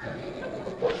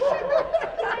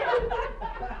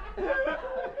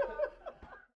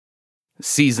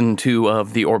 Season 2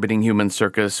 of The Orbiting Human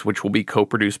Circus, which will be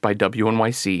co-produced by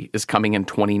WNYC, is coming in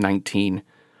 2019.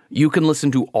 You can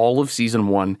listen to all of Season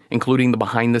 1, including the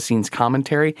behind-the-scenes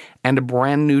commentary and a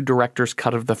brand new director's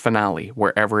cut of the finale,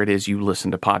 wherever it is you listen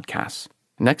to podcasts.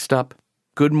 Next up,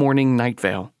 Good Morning Night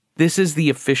Vale. This is the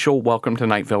official Welcome to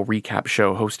Night Vale recap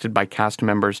show hosted by cast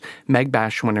members Meg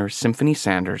Bashwiner, Symphony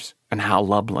Sanders, and Hal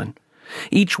Lublin.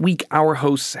 Each week, our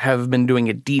hosts have been doing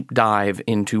a deep dive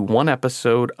into one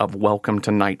episode of Welcome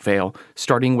to Night Vale,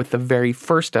 starting with the very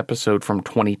first episode from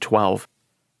 2012.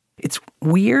 It's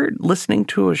weird listening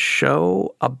to a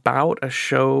show about a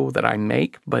show that I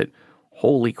make, but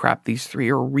holy crap, these three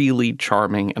are really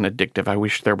charming and addictive. I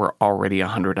wish there were already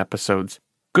 100 episodes.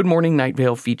 Good Morning Night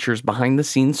Vale features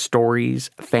behind-the-scenes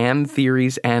stories, fan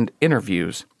theories, and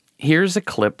interviews. Here's a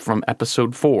clip from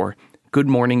episode 4, Good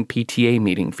Morning PTA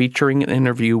Meeting, featuring an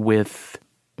interview with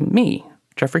me,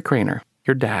 Jeffrey Craner,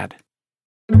 your dad.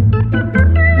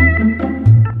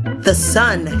 The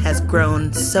sun has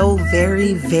grown so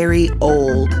very, very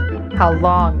old. How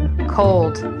long?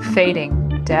 Cold,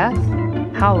 fading, death?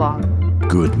 How long?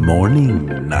 Good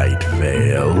morning, Night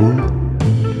Vale.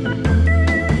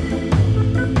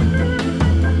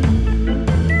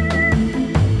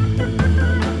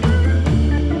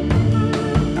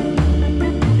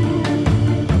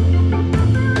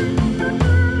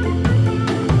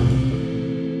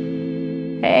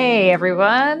 Hey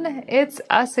everyone, it's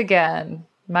us again.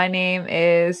 My name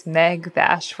is Meg the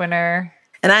Ashwinner.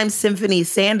 And I'm Symphony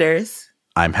Sanders.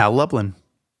 I'm Hal Lublin.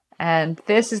 And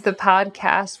this is the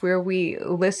podcast where we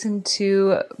listen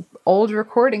to old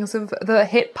recordings of the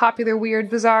hit, popular, weird,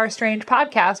 bizarre, strange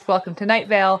podcast, Welcome to Night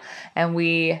Vale, and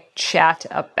we chat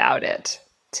about it.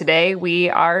 Today we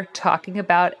are talking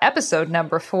about episode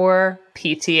number 4,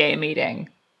 PTA meeting.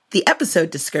 The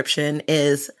episode description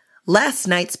is: last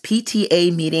night's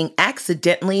PTA meeting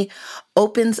accidentally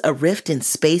opens a rift in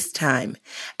space-time,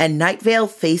 and Night Vale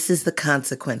faces the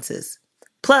consequences.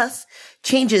 Plus,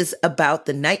 changes about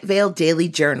the Night Vale Daily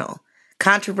Journal,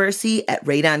 controversy at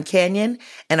Radon Canyon,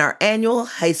 and our annual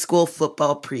high school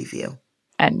football preview.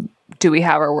 And do we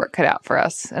have our work cut out for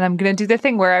us? And I'm going to do the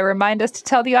thing where I remind us to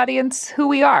tell the audience who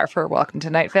we are for Welcome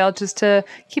to Night Vale, just to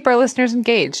keep our listeners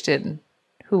engaged in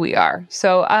who we are.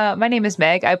 So my name is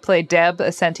Meg. I play Deb,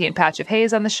 a sentient patch of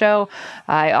haze on the show.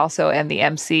 I also am the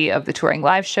MC of the touring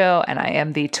live show, and I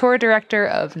am the tour director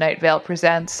of Night Vale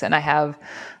Presents, and I have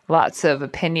lots of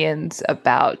opinions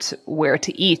about where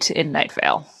to eat in Night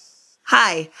Vale.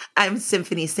 Hi, I'm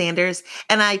Symphony Sanders,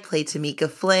 and I play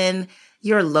Tamika Flynn,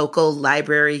 your local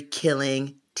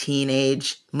library-killing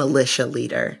teenage militia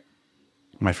leader.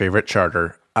 My favorite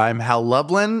charter. I'm Hal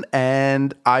Lublin,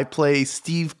 and I play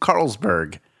Steve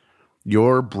Carlsberg,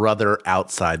 your brother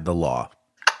outside the law.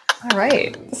 All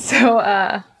right. So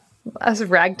as a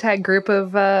ragtag group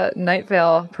of Night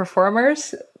Vale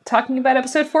performers talking about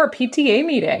episode 4, PTA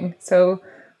meeting. So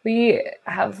we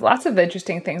have lots of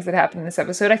interesting things that happen in this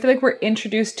episode. I feel like we're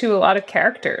introduced to a lot of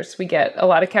characters. We get a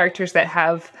lot of characters that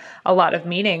have a lot of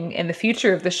meaning in the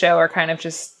future of the show, are kind of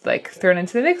just like thrown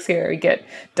into the mix here. We get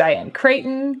Diane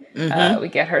Creighton. We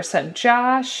get her son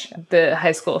Josh, the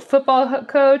high school football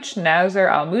coach, Nazar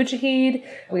Al-Mujahid.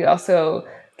 We also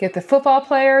get the football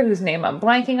player whose name I'm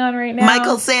blanking on right now.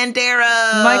 Michael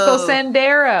Sandero.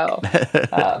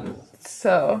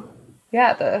 So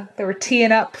yeah, they were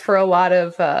teeing up for a lot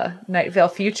of Night Vale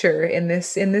future in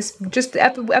this just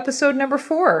episode number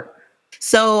 4.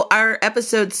 So our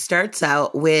episode starts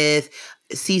out with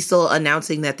Cecil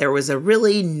announcing that there was a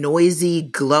really noisy,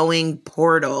 glowing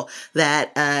portal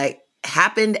that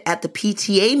happened at the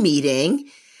PTA meeting,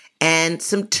 and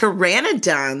some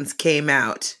pteranodons came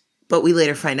out. But we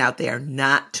later find out they are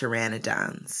not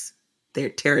pteranodons. They're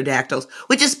pterodactyls,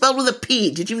 which is spelled with a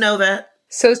P. Did you know that?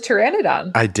 So's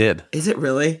pteranodon. I did. Is it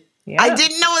really? Yeah. I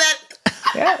didn't know that.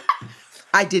 Yeah.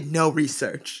 I did no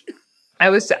research. I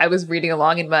was reading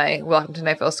along in my Welcome to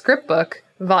Night Vale script book,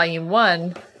 Volume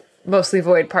 1, Mostly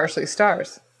Void, Partially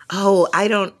Stars. Oh, I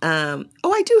don't.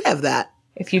 I do have that.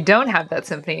 If you don't have that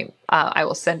symphony, I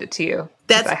will send it to you.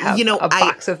 That's I have a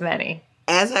box of many.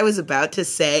 As I was about to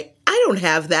say, I don't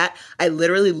have that. I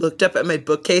literally looked up at my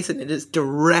bookcase and it is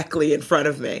directly in front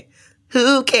of me.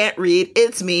 Who can't read?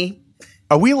 It's me.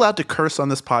 Are we allowed to curse on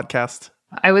this podcast?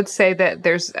 I would say that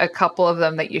there's a couple of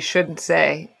them that you shouldn't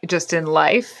say just in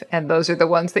life, and those are the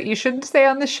ones that you shouldn't say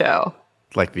on the show.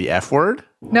 Like the F word?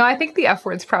 No, I think the F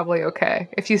word's probably okay.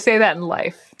 If you say that in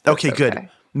life. Okay, good.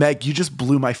 Meg, you just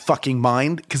blew my fucking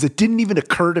mind, because it didn't even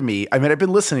occur to me. I mean, I've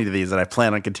been listening to these and I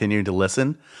plan on continuing to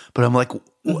listen, but I'm like,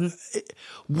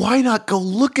 why not go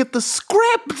look at the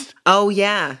script? Oh,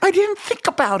 yeah. I didn't think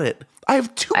about it. I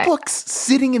have 2 books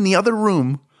sitting in the other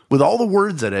room with all the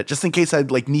words in it, just in case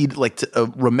I'd need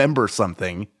to remember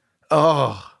something.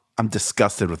 Oh, I'm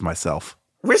disgusted with myself.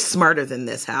 We're smarter than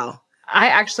this, Hal. I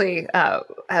actually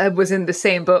I was in the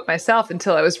same boat myself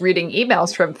until I was reading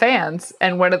emails from fans,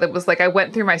 and one of them was like, I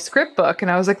went through my script book,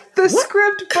 and I was like,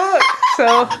 script book!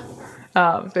 So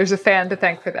there's a fan to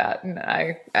thank for that, and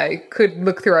I could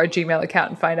look through our Gmail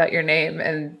account and find out your name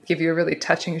and give you a really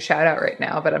touching shout out right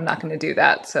now, but I'm not going to do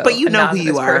that. So, but you know who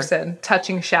you are. Person,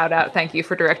 touching shout out. Thank you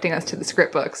for directing us to the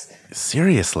script books.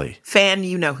 Seriously, fan,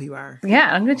 you know who you are. Yeah,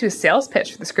 I'm going to do a sales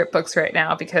pitch for the script books right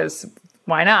now because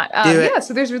why not?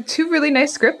 So there's 2 really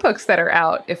nice script books that are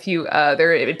out. If you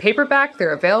they're in paperback,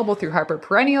 they're available through Harper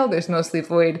Perennial. There's Mostly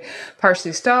Void,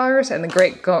 Partially Stars, and The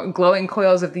Great Glowing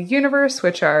Coils of the Universe,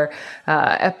 which are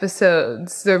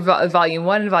episodes. They're Volume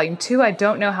 1 and Volume 2. I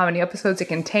don't know how many episodes it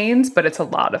contains, but it's a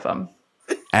lot of them.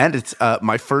 And it's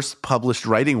my first published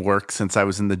writing work since I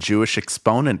was in the Jewish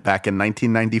Exponent back in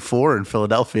 1994 in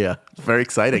Philadelphia. Very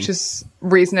exciting. Which is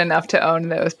reason enough to own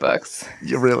those books.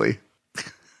 Yeah, really.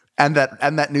 And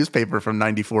that newspaper from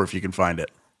 94, if you can find it.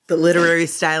 The literary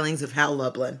stylings of Hal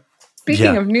Lublin.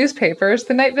 Speaking of newspapers,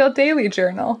 the Night Vale Daily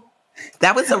Journal.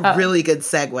 That was a really good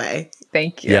segue.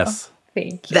 Thank you. Yes.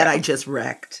 Thank you. That I just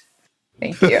wrecked.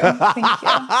 Thank you. Thank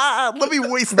you. Let me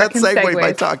waste that segue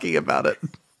by talking about it.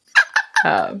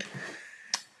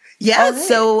 Yeah, right.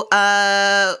 so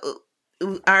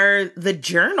the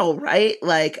journal, right?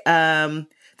 Like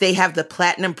they have the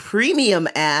platinum premium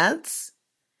ads,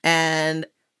 and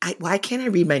why can't I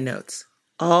read my notes?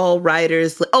 All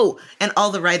writers and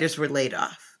all the writers were laid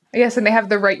off. Yes, and they have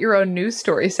the write your own news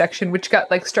story section, which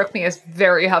struck me as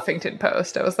very Huffington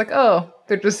Post. I was like, oh,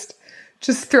 they're just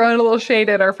throwing a little shade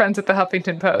at our friends at the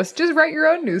Huffington Post. Just write your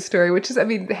own news story, which is, I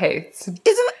mean, hey.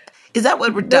 Is that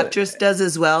what Reductress does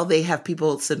as well? They have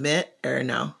people submit or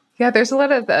no? Yeah, there's a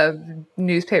lot of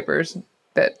newspapers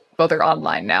that, well, they're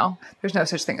online now. There's no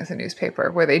such thing as a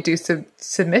newspaper where they do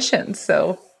submissions,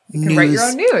 so you can write your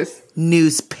own news.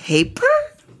 Newspaper?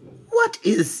 What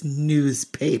is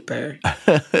newspaper?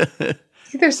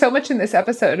 There's so much in this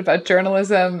episode about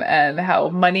journalism and how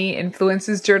money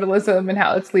influences journalism and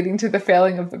how it's leading to the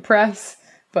failing of the press.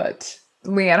 But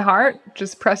Leanne Hart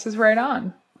just presses right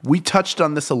on. We touched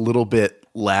on this a little bit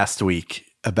last week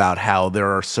about how there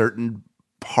are certain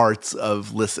parts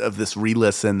of this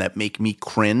re-listen that make me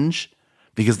cringe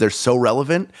because they're so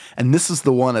relevant. And this is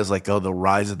the one as like, the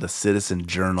rise of the citizen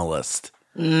journalist.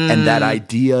 And that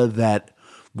idea that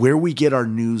where we get our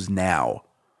news now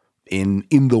in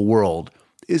the world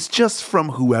is just from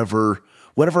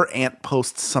whatever aunt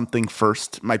posts something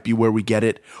first might be where we get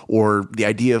it, or the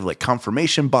idea of like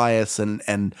confirmation bias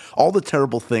and all the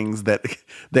terrible things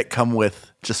that come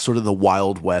with just sort of the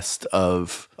wild west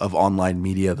of online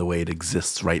media the way it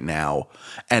exists right now.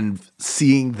 And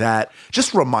seeing that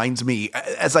just reminds me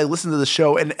as I listen to the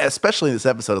show, and especially in this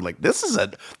episode, I'm like, this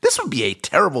would be a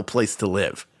terrible place to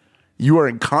live. You are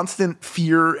in constant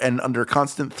fear and under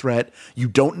constant threat. You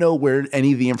don't know where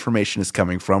any of the information is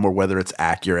coming from or whether it's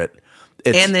accurate.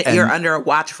 And you're under a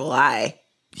watchful eye.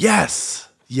 Yes.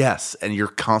 And you're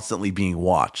constantly being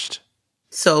watched.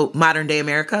 So modern day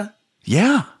America?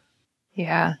 Yeah.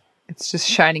 Yeah. It's just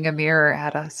shining a mirror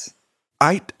at us.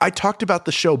 I talked about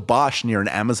the show Bosch near an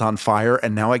Amazon fire,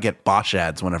 and now I get Bosch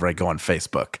ads whenever I go on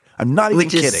Facebook. I'm not even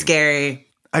kidding. Which is scary.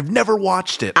 I've never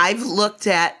watched it. I've looked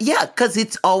at, because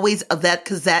it's always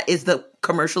because that is the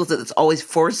commercials that it's always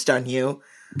forced on you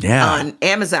on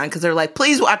Amazon, because they're like,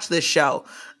 please watch this show.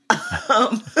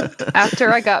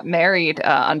 After I got married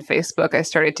on Facebook, I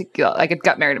started to I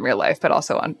got married in real life, but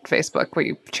also on Facebook where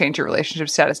you change your relationship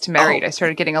status to married. I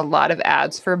started getting a lot of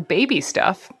ads for baby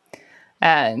stuff.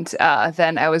 And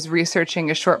then I was researching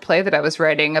a short play that I was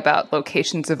writing about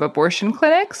locations of abortion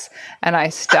clinics, and I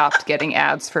stopped getting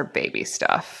ads for baby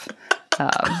stuff.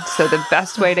 So the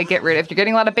best way to get rid of, if you're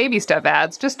getting a lot of baby stuff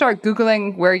ads, just start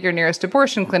Googling where your nearest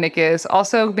abortion clinic is.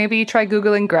 Also, maybe try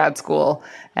Googling grad school,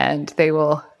 and they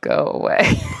will go away.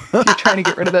 You're trying to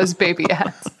get rid of those baby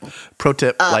ads. Pro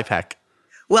tip, life hack.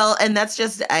 Well, and that's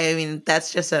just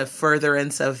a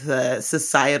furtherance of the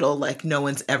societal, like, no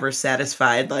one's ever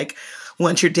satisfied. Like,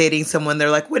 once you're dating someone,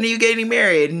 they're like, when are you getting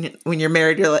married? And when you're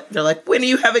married, they're like, when are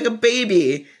you having a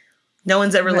baby? No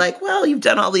one's ever like, well, you've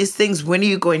done all these things. When are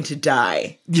you going to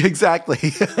die? Yeah,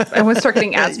 exactly. And we'll start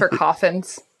getting ads for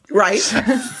coffins. Right.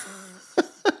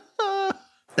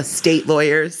 Estate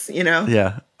lawyers,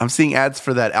 Yeah. I'm seeing ads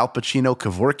for that Al Pacino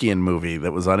Kevorkian movie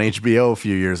that was on HBO a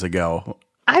few years ago.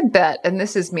 I bet, and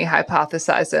this is me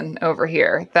hypothesizing over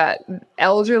here, that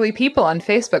elderly people on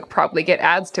Facebook probably get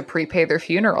ads to prepay their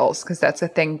funerals because that's a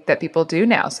thing that people do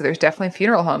now. So there's definitely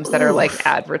funeral homes that are like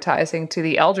advertising to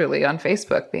the elderly on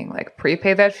Facebook, being like,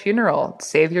 prepay that funeral,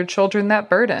 save your children that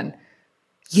burden.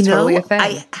 It's totally a thing.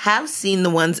 I have seen the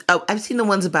ones. I've seen the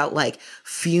ones about like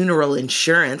funeral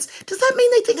insurance. Does that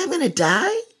mean they think I'm going to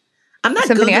die? I'm not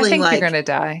Something Googling I think like, you're going to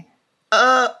die.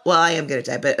 Well, I am going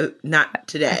to die, but not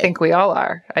today. I think we all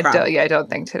are. I don't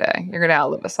think today. You're going to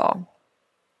outlive us all.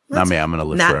 Not me. I'm going to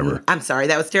live forever. I'm sorry.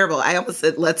 That was terrible. I almost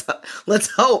said, let's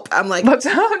hope. I'm like, no,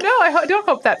 I don't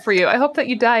hope that for you. I hope that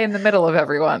you die in the middle of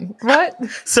everyone. What?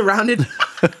 Surrounded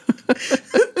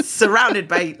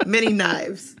by many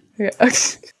knives. Yeah.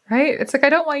 Right? It's like, I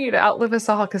don't want you to outlive us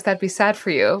all because that'd be sad for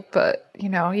you. But, you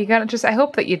gotta I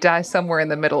hope that you die somewhere in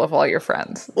the middle of all your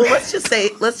friends. Well, let's just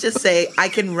say I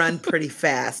can run pretty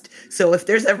fast. So if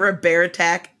there's ever a bear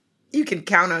attack, you can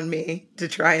count on me to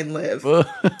try and live.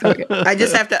 Okay. I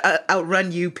just have to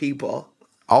outrun you people.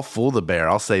 I'll fool the bear.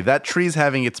 I'll say, that tree's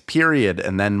having its period.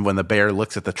 And then when the bear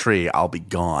looks at the tree, I'll be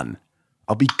gone.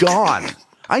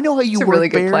 I know how you work, really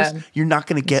good bears. plan. You're not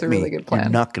going to get me. Really good plan.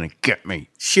 You're not going to get me.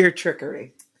 Sheer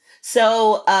trickery.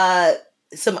 So,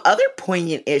 some other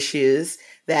poignant issues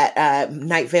that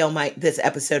Night Vale this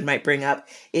episode might bring up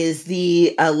is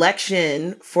the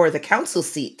election for the council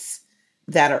seats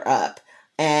that are up,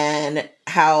 and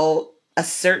how a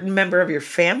certain member of your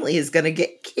family is going to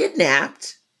get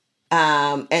kidnapped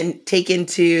and taken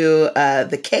to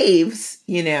the caves,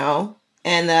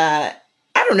 And I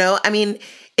don't know. I mean,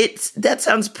 that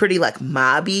sounds pretty like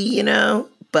mobby, you know,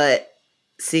 but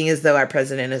seeing as though our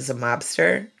president is a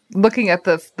mobster. Looking at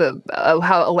the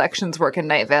how elections work in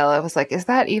Night Vale, I was like, is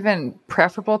that even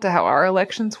preferable to how our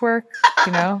elections work?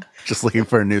 You know? Just looking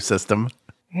for a new system.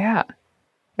 Yeah.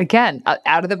 Again,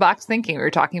 out of the box thinking. We were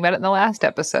talking about it in the last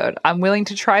episode. I'm willing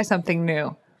to try something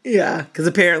new. Yeah, because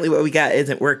apparently what we got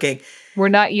isn't working. We're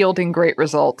not yielding great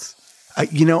results.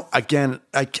 Again,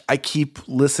 I keep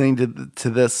listening to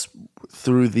this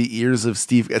through the ears of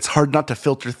Steve. It's hard not to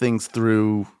filter things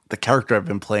through the character I've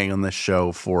been playing on this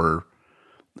show for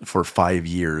 5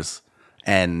 years.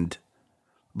 And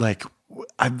like,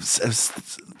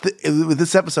 with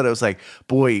this episode, I was like,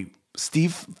 boy,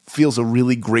 Steve feels a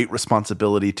really great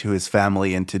responsibility to his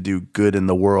family and to do good in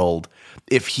the world.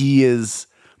 If he is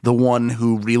the one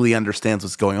who really understands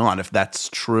what's going on, if that's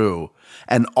true,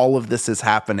 and all of this is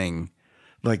happening,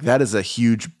 like that is a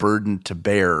huge burden to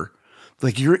bear.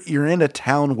 Like you're in a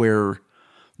town where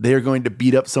they're going to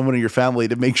beat up someone in your family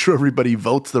to make sure everybody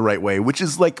votes the right way, which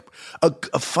is like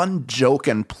a fun joke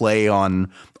and play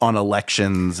on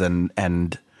elections and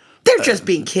they're just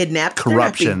being kidnapped,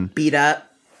 corruption, they're not being beat up.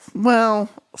 Well,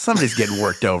 somebody's getting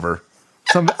worked over.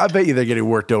 I bet you they're getting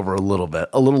worked over a little bit.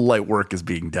 A little light work is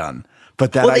being done.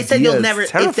 But that they said you'll never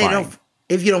terrifying.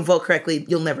 if you don't vote correctly,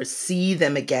 you'll never see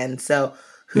them again. So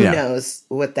who knows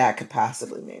what that could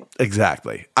possibly mean?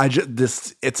 Exactly.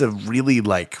 It's a really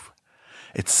like.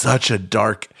 It's such a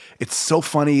dark. It's so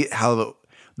funny how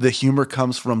the humor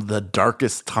comes from the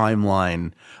darkest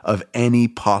timeline of any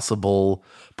possible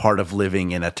part of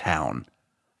living in a town.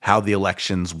 How the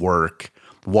elections work.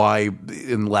 Why,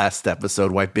 in last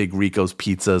episode, why Big Rico's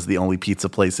Pizza is the only pizza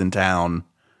place in town.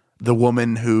 The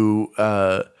woman who,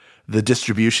 the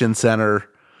distribution center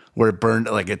where it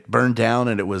burned down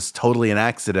and it was totally an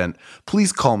accident.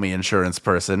 Please call me, insurance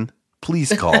person.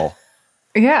 Please call.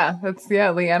 Yeah, that's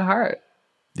Leanne Hart.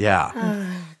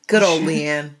 Yeah. Good old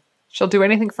Leanne. She'll do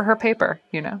anything for her paper,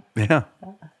 you know? Yeah.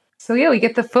 So we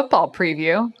get the football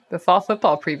preview, the fall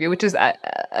football preview, which is a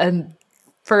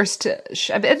first,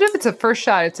 I don't know if it's a first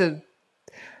shot, it's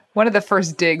one of the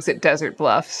first digs at Desert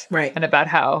Bluffs. Right. And about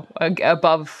how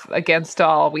against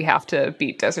all, we have to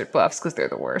beat Desert Bluffs because they're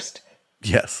the worst.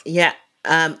 Yes. Yeah.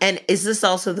 And is this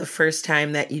also the first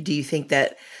time that do you think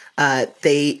that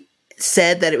they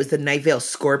said that it was the Night Vale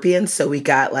Scorpions, so we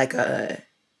got like a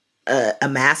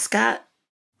mascot?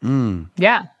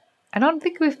 Yeah. I don't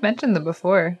think we've mentioned them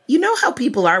before. You know how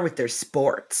people are with their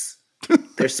sports.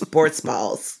 Their sports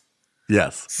balls.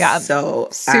 Yes. Yeah. So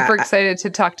super excited to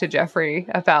talk to Jeffrey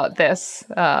about this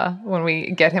when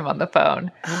we get him on the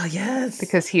phone. Oh, yes.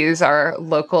 Because he is our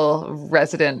local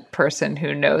resident person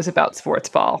who knows about sports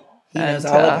ball. He knows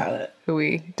all about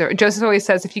it. Joseph always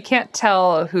says, if you can't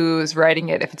tell who's writing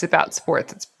it, if it's about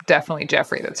sports, it's definitely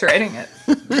Jeffrey that's writing it.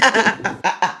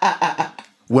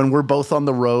 When we're both on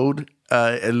the road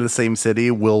in the same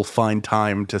city, we'll find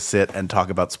time to sit and talk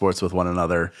about sports with one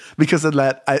another. Because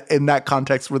in that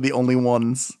context, we're the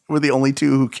only two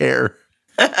who care.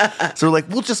 So we're like,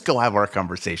 we'll just go have our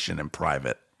conversation in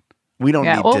private. We don't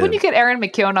need to. Well, when you get Erin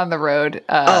McKeown on the road,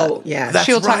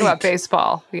 she'll talk about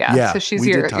baseball. Yeah. So she's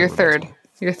your third.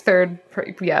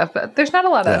 Yeah, but there's not a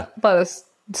lot of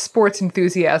sports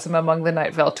enthusiasm among the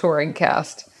Night Vale touring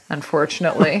cast,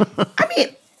 unfortunately. I mean,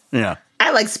 yeah. I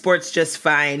like sports just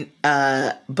fine,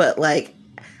 but like,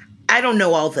 I don't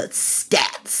know all the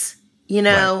stats, you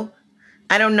know? Right.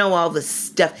 I don't know all the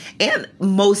stuff. And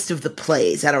most of the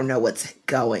plays, I don't know what's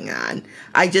going on.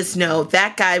 I just know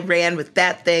that guy ran with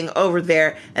that thing over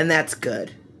there, and that's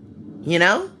good. You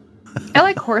know? I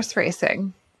like horse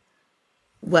racing.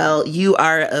 Well, you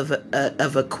are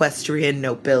of equestrian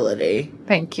nobility.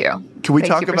 Thank you. Can we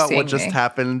talk about what just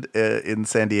happened in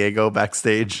San Diego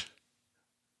backstage?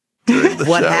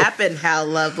 What happened, Hal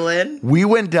Loveland? We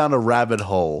went down a rabbit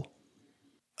hole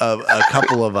of a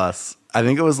couple of us. I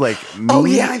think it was like me. Oh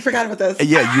yeah, I forgot about this.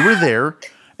 Yeah, you were there,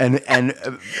 and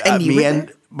me and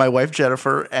there? my wife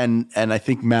Jennifer, and I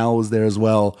think Mal was there as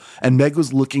well. And Meg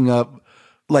was looking up,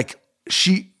 like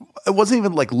it wasn't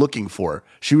even like looking for.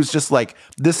 She was just like,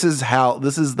 "This is Hal.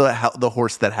 This is the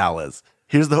horse that Hal is.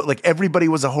 Here's everybody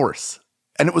was a horse,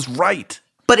 and it was right."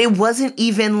 But it wasn't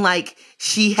even like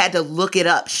she had to look it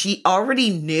up. She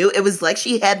already knew. It was like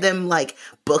she had them like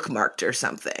bookmarked or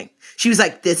something. She was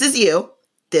like, "This is you.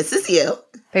 This is you."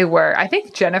 They were. I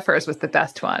think Jennifer's was the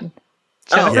best one.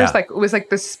 Jennifer's it was like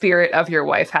the spirit of your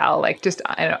wife, Hal, like just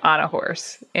on a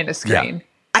horse in a screen. Yeah.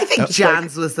 I think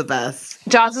John's was the best.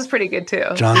 John's was pretty good too.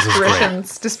 John's was great.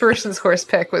 Dispersion's horse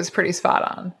pick was pretty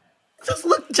spot on. Just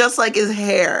looked just like his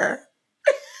hair.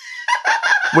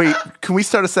 Wait, can we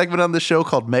start a segment on the show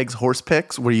called Meg's Horse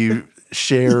Picks where you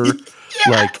share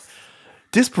like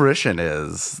Disparition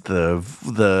is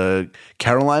the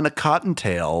Carolina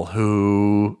Cottontail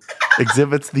who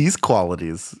exhibits these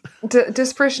qualities.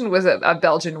 Disparition was a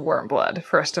Belgian warmblood,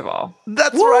 first of all.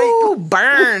 That's right.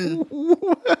 Burn.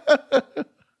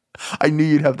 I knew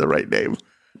you'd have the right name.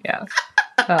 Yeah.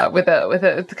 With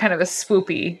a kind of a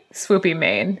swoopy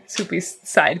mane, swoopy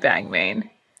side bang mane.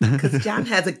 Because John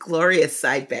has a glorious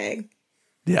side bang.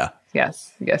 Yeah.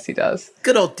 Yes, he does.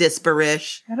 Good old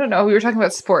Disparish. I don't know. We were talking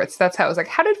about sports. That's how I was like,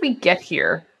 how did we get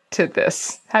here to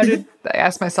this? I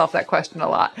ask myself that question a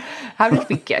lot. How did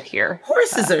we get here?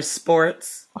 Horses are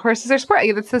sports. Horses are sport.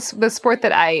 It's the sport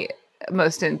that I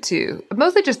most into.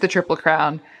 Mostly just the Triple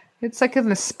Crown. It's like in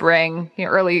the spring,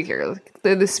 early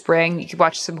the spring. You could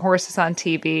watch some horses on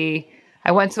TV.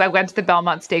 I went to the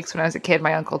Belmont Stakes when I was a kid.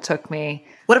 My uncle took me.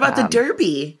 What about the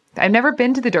Derby? I've never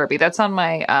been to the Derby. That's on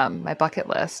my my bucket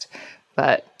list,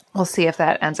 but we'll see if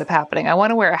that ends up happening. I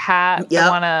want to wear a hat. Yep. I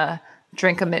want to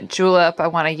drink a mint julep. I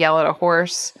want to yell at a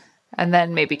horse, and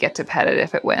then maybe get to pet it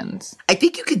if it wins. I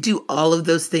think you could do all of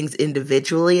those things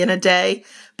individually in a day,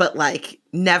 but like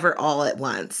never all at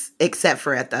once, except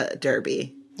for at the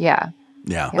Derby. Yeah.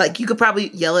 Like you could probably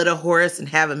yell at a horse and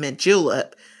have a mint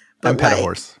julep, and pet a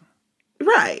horse.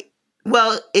 Right.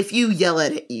 Well, if you yell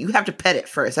at it, you have to pet it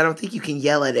first. I don't think you can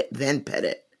yell at it, then pet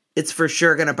it. It's for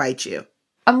sure going to bite you.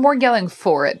 I'm more yelling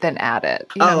for it than at it.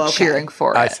 I'm cheering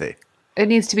for it. I see. It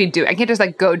needs to be I can't just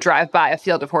like go drive by a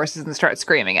field of horses and start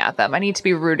screaming at them. I need to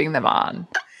be rooting them on.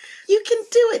 You can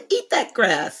do it. Eat that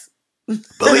grass.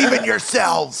 Believe in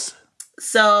yourselves.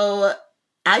 So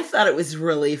I thought it was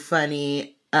really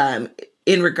funny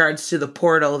in regards to the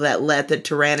portal that let the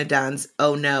pteranodons,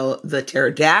 the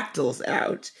pterodactyls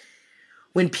out.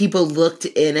 When people looked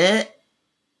in it,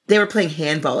 they were playing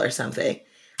handball or something.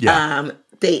 Yeah.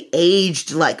 They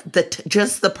aged like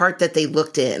just the part that they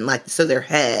looked in, like so their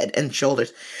head and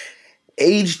shoulders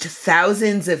aged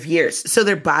thousands of years. So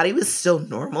their body was still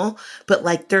normal, but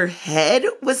like their head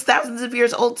was thousands of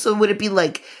years old. So would it be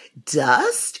like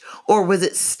dust, or was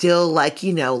it still like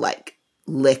like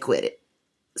liquid,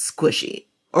 squishy,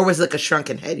 or was it like a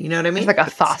shrunken head? You know what I mean? It's like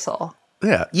a fossil.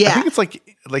 Yeah. I think it's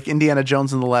like Indiana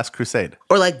Jones and the Last Crusade.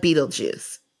 Or like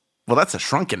Beetlejuice. Well, that's a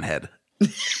shrunken head.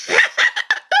 That's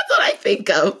what I think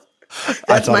of.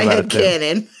 That's my head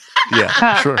canon.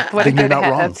 Yeah, sure. What a good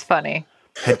head. That's funny.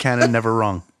 Head canon never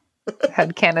wrong.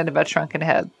 Head canon about shrunken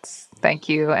heads. Thank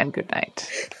you and good night.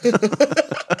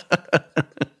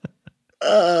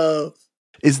 Oh.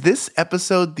 Is this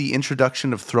episode the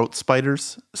introduction of throat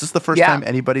spiders? Is this the first time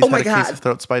anybody's had a case of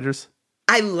throat spiders?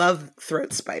 I love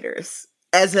throat spiders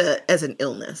as an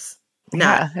illness,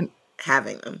 not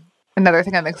having them. Another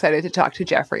thing I'm excited to talk to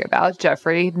Jeffrey about.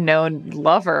 Jeffrey, known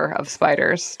lover of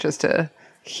spiders, just a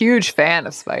huge fan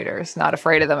of spiders, not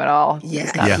afraid of them at all. Yeah.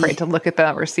 He's not afraid to look at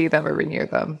them or see them or be near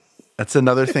them. That's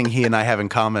another thing he and I have in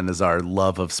common is our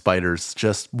love of spiders.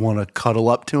 Just want to cuddle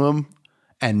up to him.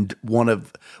 And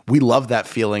we love that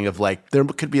feeling of like, there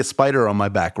could be a spider on my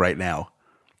back right now.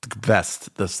 The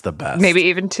best. That's the best. Maybe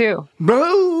even two.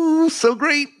 Oh, so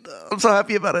great. I'm so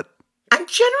happy about it. I'm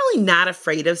generally not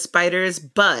afraid of spiders,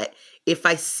 but if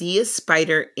I see a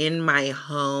spider in my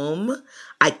home,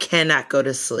 I cannot go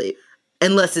to sleep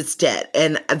unless it's dead.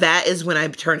 And that is when I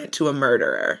turn into a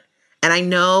murderer. And I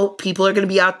know people are going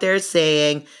to be out there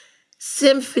saying,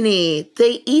 Symphony,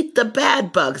 they eat the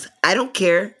bad bugs. I don't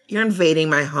care. You're invading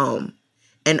my home.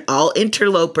 And all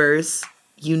interlopers,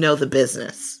 you know the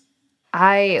business.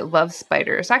 I love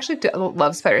spiders. I actually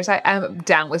love spiders. I'm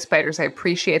down with spiders. I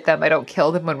appreciate them. I don't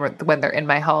kill them when they're in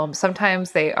my home.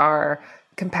 Sometimes they are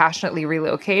compassionately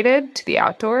relocated to the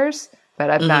outdoors,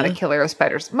 but I'm not a killer of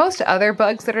spiders. Most other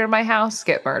bugs that are in my house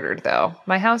get murdered, though.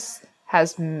 My house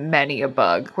has many a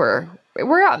bug. We're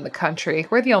out in the country.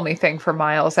 We're the only thing for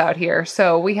miles out here.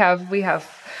 So we have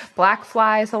black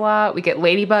flies a lot. We get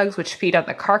ladybugs, which feed on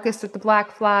the carcass of the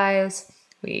black flies.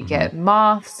 We get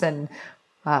moths and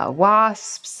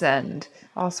wasps and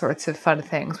all sorts of fun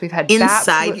things. We've had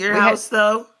inside your house,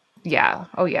 though. Yeah.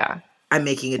 Oh, yeah. I'm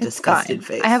making a disgusted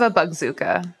face. I have a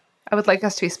Bugzooka. I would like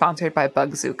us to be sponsored by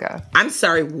Bugzooka. I'm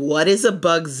sorry. What is a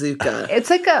Bugzooka? It's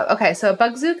like so a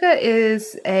Bugzooka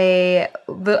is a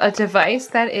device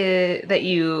that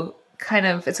you kind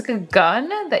of, it's like a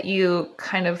gun that you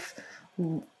kind of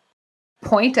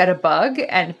point at a bug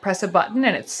and press a button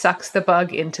and it sucks the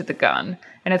bug into the gun.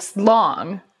 And it's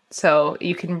long, so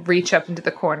you can reach up into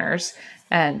the corners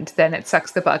And then it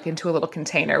sucks the bug into a little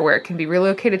container where it can be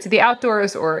relocated to the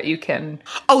outdoors, or you can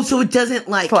Oh, so it doesn't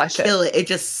like flush kill it. It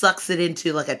just sucks it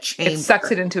into like a chamber. It sucks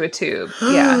it into a tube.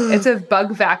 Yeah. It's a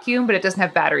bug vacuum, but it doesn't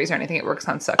have batteries or anything. It works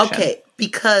on suction. Okay,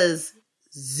 because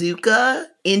Zuka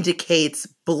indicates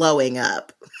blowing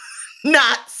up,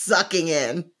 not sucking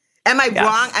in. Am I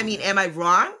wrong? I mean, am I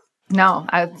wrong? No,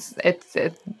 it's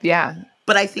yeah.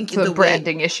 But I think it's a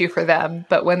branding issue for them.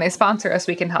 But when they sponsor us,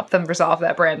 we can help them resolve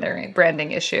that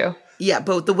branding issue. Yeah,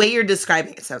 but the way you're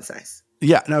describing it sounds nice.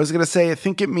 Yeah, and I was going to say, I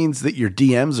think it means that your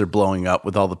DMs are blowing up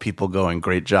with all the people going,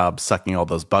 great job sucking all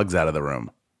those bugs out of the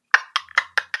room.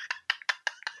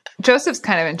 Joseph's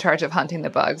kind of in charge of hunting the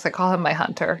bugs. I call him my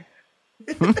hunter.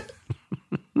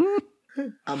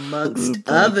 Amongst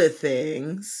other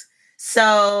things.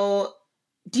 So,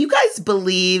 do you guys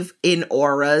believe in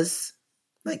auras?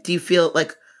 Like, do you feel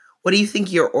like, what do you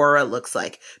think your aura looks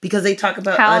like? Because they talk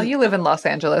about... Hal, you live in Los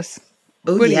Angeles.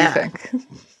 Oh, what do you think?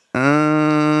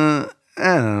 I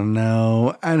don't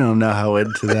know. I don't know how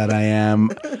into that I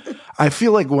am. I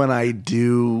feel like when I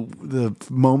do, the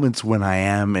moments when I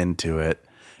am into it,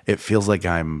 it feels like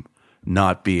I'm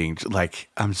not being, like,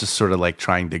 I'm just sort of like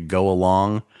trying to go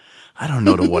along. I don't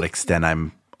know to what extent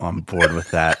I'm on board with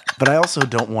that. But I also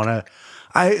don't want to...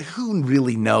 who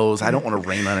really knows? I don't want to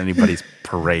rain on anybody's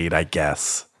parade, I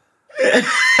guess.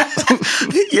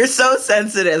 You're so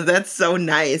sensitive. That's so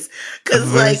nice.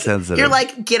 Because, like, sensitive. You're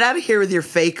like, get out of here with your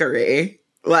fakery.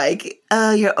 Like,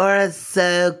 oh, your aura's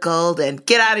so golden.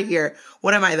 Get out of here.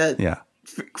 What am I, the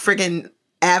friggin'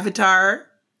 Avatar?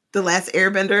 The Last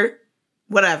Airbender?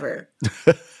 Whatever.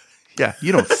 Yeah,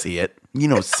 you don't see it. You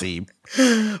don't see.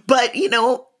 But,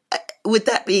 with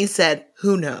that being said,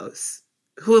 who knows?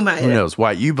 Who am I? Who knows?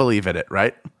 Why? You believe in it,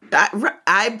 right?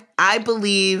 I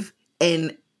believe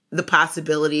in the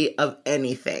possibility of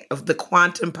anything, of the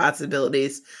quantum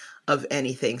possibilities of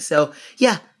anything. So,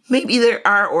 yeah, maybe there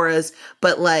are auras,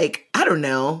 but, like, I don't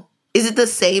know. Is it the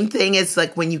same thing as,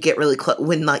 like, when you get really close,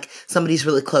 when, like, somebody's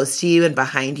really close to you and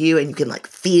behind you and you can, like,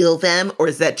 feel them? Or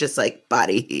is that just, like,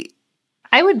 body heat?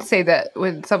 I would say that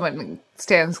when someone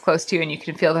stands close to you and you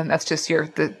can feel them, that's just your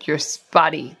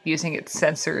body using its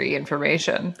sensory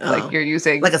information. Oh. Like you're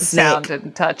using like a sound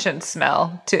and touch and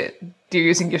smell you're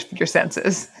using your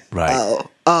senses. Right.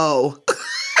 Oh.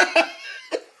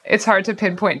 It's hard to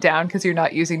pinpoint down because you're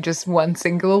not using just one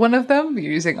single one of them.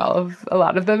 You're using a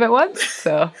lot of them at once.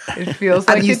 So it feels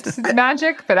like it's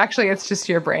magic, but actually it's just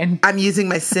your brain. I'm using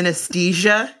my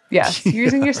synesthesia. Yes, you're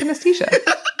using your synesthesia.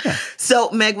 Yeah.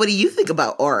 So, Meg, what do you think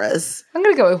about auras? I'm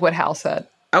going to go with what Hal said.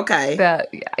 Okay.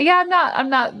 I'm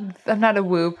not a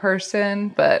woo person,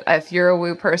 but if you're a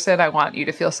woo person, I want you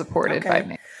to feel supported by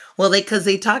me. Well, because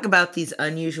they talk about these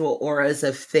unusual auras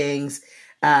of things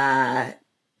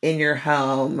in your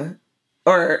home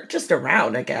or just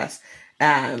around, I guess.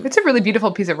 It's a really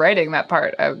beautiful piece of writing, that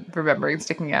part I'm remembering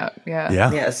sticking out.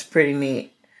 Yeah, it's pretty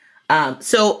neat.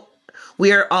 So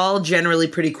we are all generally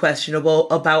pretty questionable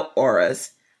about auras.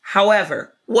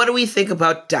 However, what do we think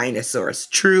about dinosaurs?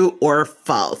 True or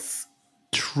false?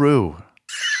 True.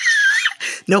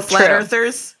 No flat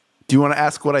earthers? Do you want to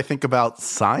ask what I think about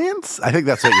science? I think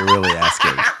that's what you're really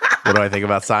asking. What do I think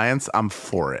about science? I'm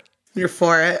for it. You're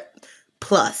for it?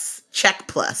 Plus. Check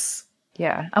plus.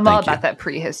 Yeah, I'm all about that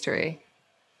prehistory.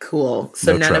 Cool.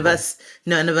 So none of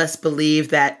us believe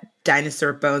that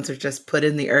dinosaur bones are just put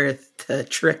in the earth to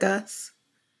trick us?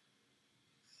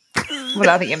 Well,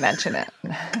 now that you mention it.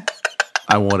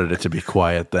 I wanted it to be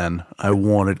quiet then. I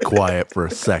wanted quiet for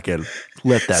a second.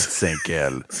 Let that sink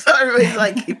in. So everybody's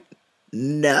like,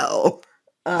 no.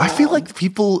 I feel like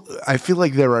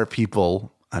there are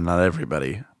people, and not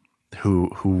everybody,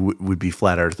 who would be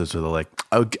flat earthers who are like,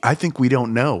 oh, I think we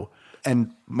don't know.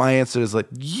 And my answer is like,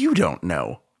 you don't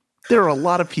know. There are a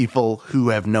lot of people who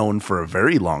have known for a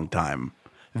very long time.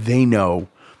 They know.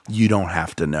 You don't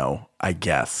have to know, I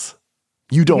guess.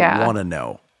 You don't want to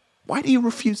know. Why do you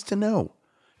refuse to know?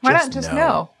 Why not just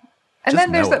know? And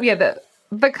then there's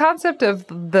the concept of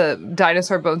the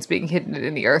dinosaur bones being hidden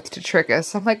in the earth to trick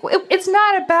us. I'm like, it's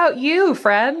not about you,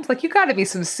 friend. Like, you got to be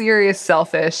some serious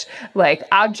selfish, like,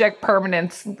 object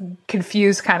permanence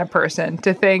confused kind of person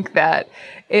to think that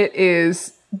it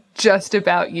is just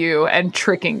about you and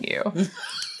tricking you.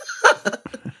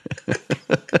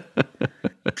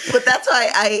 But that's why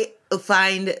I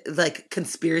find, like,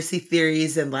 conspiracy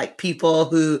theories and, like, people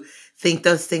who think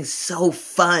those things so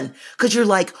fun. Because you're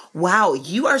like, wow,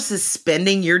 you are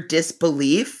suspending your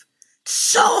disbelief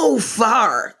so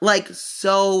far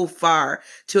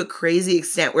to a crazy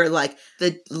extent where, like,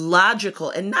 the logical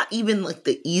and not even, like,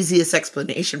 the easiest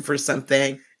explanation for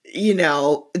something,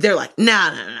 they're like,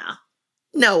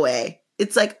 no way.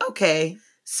 It's like, okay,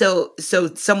 so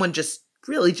someone just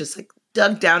really just like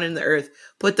dug down in the earth,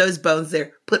 put those bones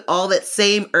there, put all that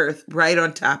same earth right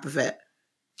on top of it,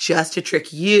 just to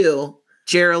trick you,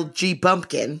 Gerald G.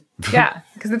 Bumpkin. Yeah,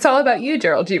 because it's all about you,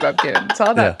 Gerald G. Bumpkin. It's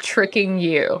all about tricking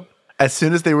you. As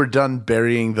soon as they were done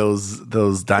burying those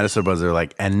dinosaur bones, they're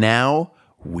like, and now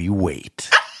we wait.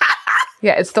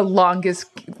 Yeah, it's the longest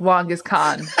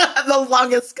con. The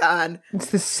longest con.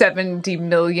 It's the 70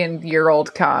 million year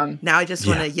old con. Now I just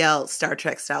want to yell Star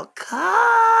Trek style,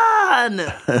 con.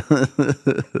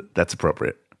 That's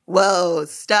appropriate. Whoa,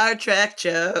 Star Trek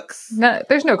jokes. No,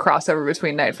 there's no crossover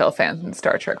between Night Vale fans and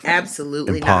Star Trek fans.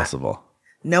 Absolutely impossible. Not.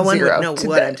 No one would know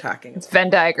what I'm talking about. Its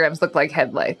Venn diagrams look like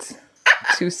headlights.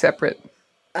 Two separate.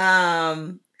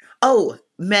 Oh,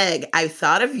 Meg, I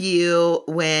thought of you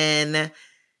when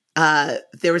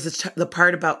there was the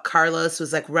part about Carlos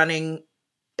was like running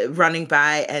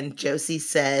by, and Josie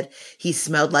said he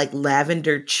smelled like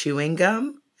lavender chewing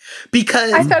gum.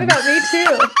 Because I thought about me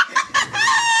too.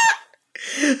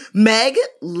 Meg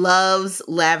loves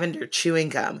lavender chewing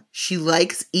gum. She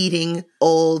likes eating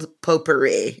old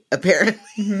potpourri, apparently.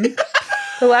 Mm-hmm.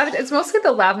 The lavender, it's mostly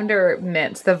the lavender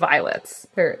mints, the violets.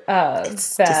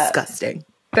 It's disgusting.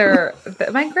 My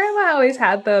grandma always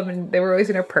had them, and they were always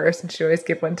in her purse, and she'd always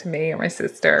give one to me or my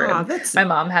sister. My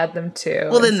mom had them too.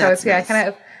 Well, then that's nice.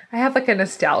 I have like a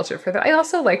nostalgia for them. I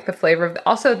also like the flavor of.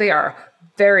 Also, they are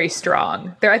very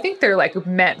strong. I think they're like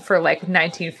meant for like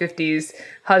 1950s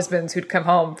husbands who'd come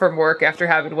home from work after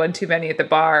having one too many at the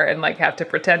bar and like have to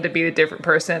pretend to be a different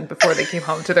person before they came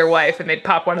home to their wife, and they'd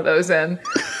pop one of those in.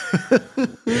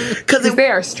 Because they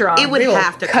are strong. It would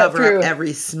have to cover up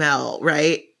every smell,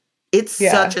 right? It's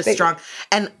such a strong.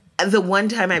 And the one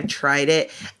time I've tried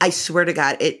it, I swear to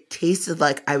God, it tasted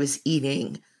like I was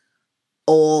eating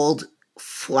old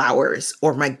flowers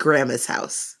or my grandma's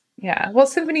house. Yeah. Well,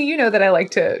 Symphony, you know that I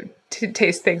like to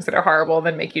taste things that are horrible and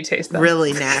then make you taste them.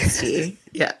 Really nasty.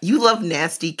 Yeah. You love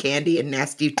nasty candy and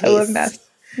nasty taste. I love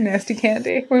nasty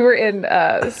candy. We were in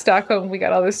Stockholm. We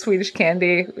got all this Swedish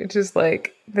candy, which is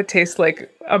like, that tastes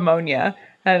like ammonia.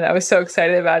 And I was so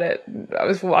excited about it. I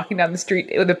was walking down the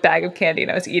street with a bag of candy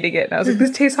and I was eating it. And I was like, this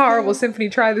tastes horrible. Symphony,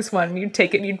 try this one. And you'd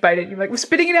take it and you'd bite it. And you're like, we're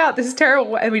spitting it out. This is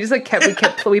terrible. And we just like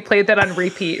we played that on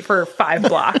repeat for 5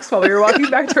 blocks while we were walking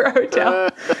back to our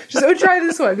hotel. Just, try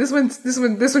this one. This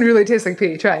one really tastes like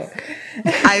pee. Try it.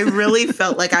 I really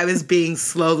felt like I was being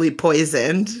slowly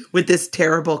poisoned with this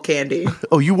terrible candy.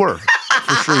 Oh, you were.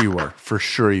 For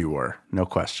sure you were. No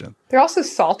question. They're also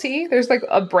salty. There's like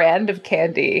a brand of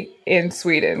candy in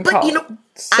Sweden called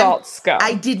Salt Scum.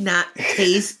 I did not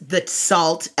taste the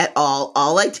salt at all.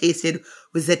 All I tasted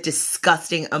was that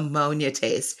disgusting ammonia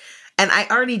taste. And I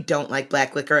already don't like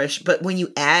black licorice, but when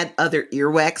you add other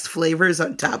earwax flavors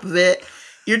on top of it,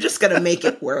 you're just going to make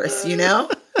it worse, you know?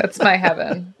 That's my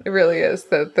heaven. It really is.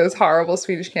 Those horrible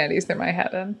Swedish candies, they're my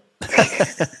heaven.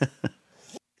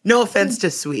 No offense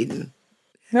to Sweden.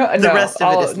 The rest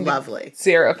of it is lovely.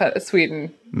 Zero offense.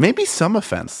 Sweden. Maybe some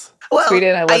offense. Well,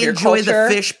 Sweden, I love your enjoy culture.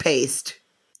 the fish paste.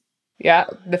 Yeah,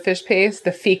 the fish paste,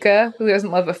 the fika. Who doesn't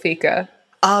love a fika?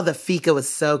 Oh, the fika was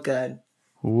so good.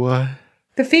 What?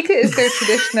 The fika is their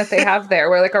tradition that they have there,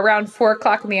 where like around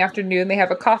 4:00 in the afternoon, they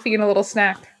have a coffee and a little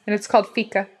snack, and it's called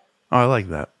fika. Oh, I like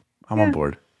that. I'm on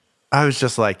board. I was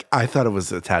just like, I thought it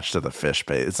was attached to the fish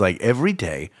paste. It's like every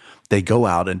day they go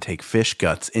out and take fish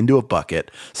guts into a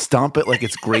bucket, stomp it like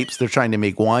it's grapes they're trying to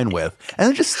make wine with, and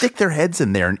then just stick their heads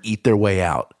in there and eat their way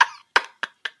out.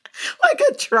 Like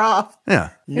a trough. Yeah.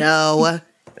 No.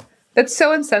 That's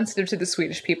so insensitive to the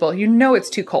Swedish people. You know it's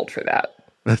too cold for that.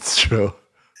 That's true.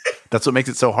 That's what makes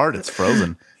it so hard. It's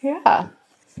frozen. Yeah.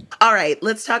 All right,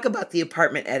 let's talk about the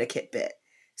apartment etiquette bit.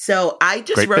 So I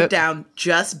just wrote down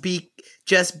just be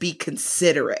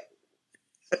considerate.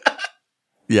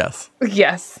 Yes.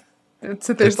 Yes.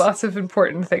 There's lots of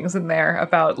important things in there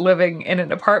about living in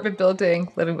an apartment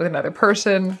building, living with another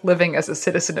person, living as a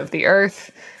citizen of the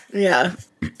earth. Yeah.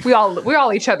 We're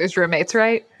all each other's roommates,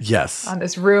 right? Yes. On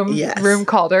this room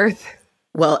called Earth.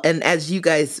 Well, and as you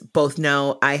guys both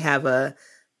know, I have a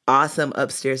awesome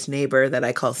upstairs neighbor that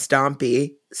I call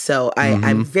Stompy. So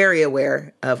I'm very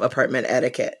aware of apartment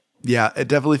etiquette. Yeah, it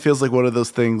definitely feels like one of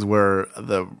those things where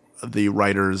the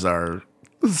writers are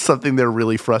something they're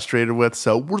really frustrated with.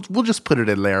 So we'll just put it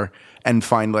in there and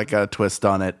find like a twist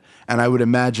on it. And I would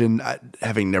imagine,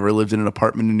 having never lived in an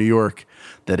apartment in New York,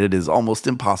 that it is almost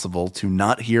impossible to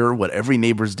not hear what every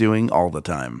neighbor's doing all the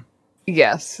time.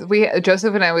 Yes,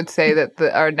 Joseph and I would say that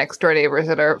our next door neighbors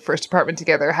at our first apartment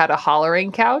together had a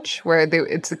hollering couch where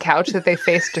it's a couch that they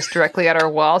faced just directly at our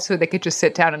wall, so they could just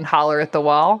sit down and holler at the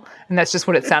wall, and that's just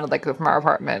what it sounded like from our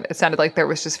apartment. It sounded like there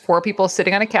was just 4 people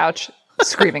sitting on a couch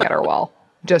screaming at our wall.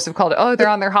 Joseph called it, "Oh, they're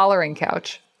on their hollering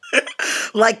couch."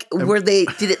 Like,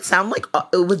 did it sound like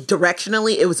it was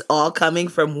directionally, it was all coming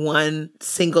from one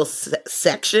single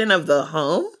section of the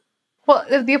home? Well,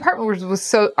 the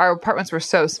apartment our apartments were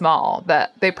so small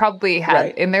that they probably had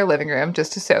in their living room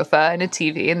just a sofa and a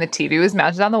TV, and the TV was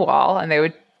mounted on the wall, and they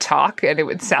would talk, and it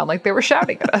would sound like they were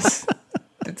shouting at us.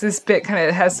 This bit kind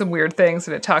of has some weird things,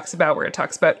 and it talks about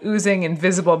oozing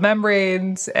invisible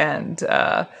membranes and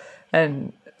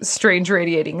strange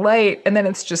radiating light, and then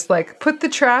it's just like, put the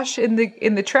trash in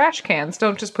the trash cans.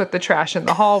 Don't just put the trash in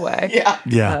the hallway.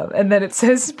 Yeah. And then it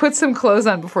says, put some clothes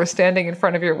on before standing in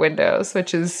front of your windows,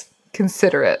 which is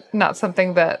considerate, not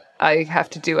something that I have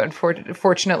to do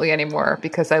unfortunately anymore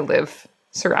because I live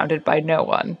surrounded by no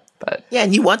one. But yeah,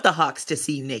 and you want the hawks to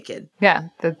see you naked. Yeah,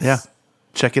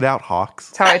 check it out,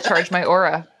 hawks. That's how I charge my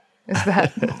aura. Is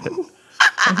that?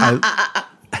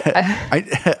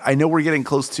 I know we're getting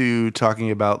close to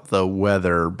talking about the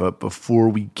weather, but before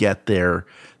we get there,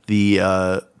 the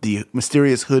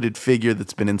mysterious hooded figure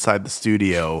that's been inside the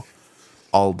studio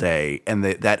all day, and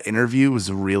that interview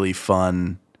was really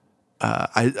fun.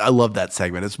 I love that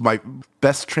segment. It's my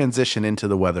best transition into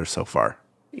the weather so far.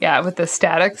 Yeah, with the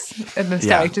statics, and the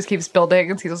static just keeps building,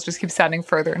 and Cecil just keeps sounding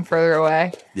further and further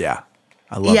away. Yeah,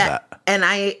 I love that. And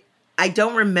I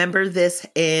don't remember this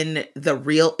in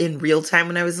real time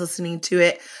when I was listening to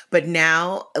it, but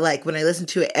now, like, when I listened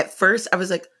to it, at first I was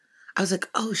like,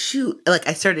 oh shoot! Like,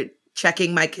 I started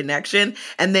checking my connection,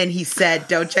 and then he said,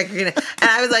 "Don't check your connection," and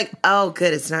I was like, "Oh,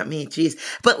 good, it's not me." Jeez,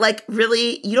 but like,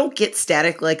 really, you don't get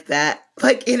static like that,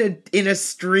 like in a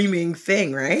streaming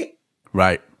thing, right?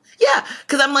 Right. Yeah,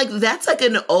 because I'm like, that's like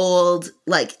an old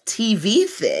like TV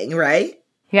thing, right?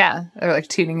 Yeah, or like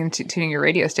tuning your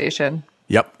radio station.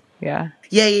 Yep. Yeah.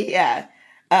 Yeah.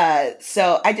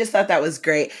 So I just thought that was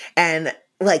great, and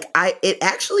like,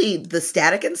 the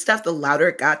static and stuff, the louder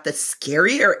it got, the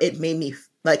scarier it made me.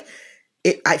 Like,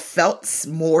 I felt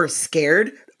more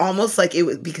scared, almost like it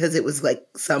was because it was like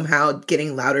somehow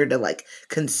getting louder to like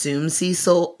consume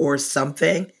Cecil or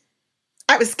something.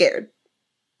 I was scared.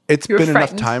 It's been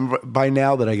enough time by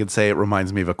now that I could say it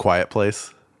reminds me of A Quiet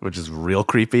Place, which is real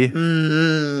creepy.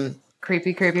 Mm-hmm.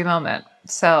 Creepy moment.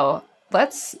 So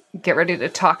let's get ready to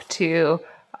talk to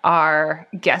our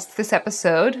guest this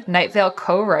episode, Night Vale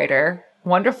co-writer,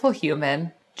 wonderful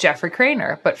human, Jeffrey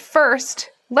Craner. But first,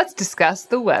 let's discuss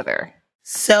the weather.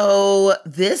 So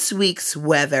this week's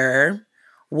weather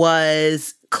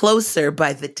was Closer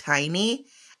by The Tiny,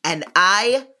 and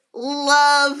I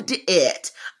loved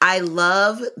it. I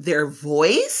love their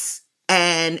voice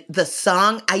and the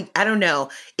song. I don't know.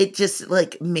 It just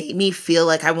like made me feel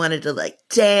like I wanted to like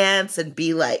dance and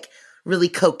be like really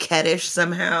coquettish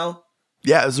somehow.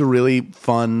 Yeah, it was a really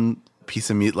fun piece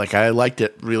of music. Like, I liked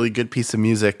it. Really good piece of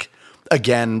music.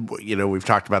 Again, we've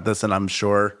talked about this, and I'm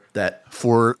sure that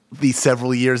for the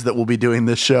several years that we'll be doing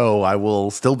this show, I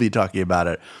will still be talking about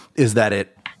it, is that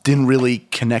it didn't really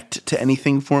connect to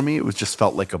anything for me. It was just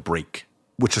felt like a break,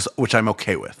 which I'm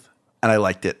okay with. And I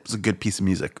liked it. It was a good piece of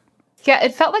music. Yeah,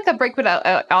 it felt like a break, but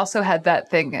I also had that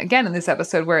thing, again, in this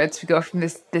episode where it's to go from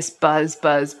this buzz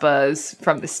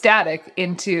from the static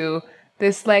into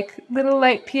this like little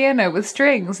light piano with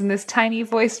strings and this tiny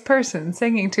voiced person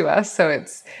singing to us. So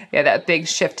it's, that big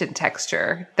shift in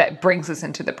texture that brings us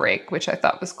into the break, which I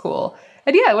thought was cool.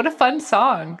 And yeah, what a fun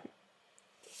song.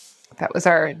 That was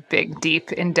our big,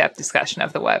 deep, in-depth discussion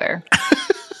of the weather.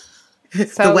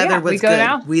 So, the weather was we go good.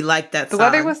 Now. We liked that song. The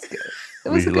weather was good. It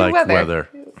was a good weather.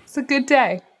 It's a good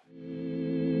day.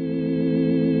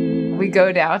 We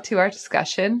go now to our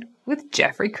discussion with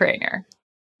Jeffrey Craner.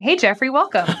 Hey, Jeffrey,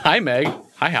 welcome. Hi, Meg.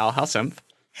 Hi, Hal. How's Synth?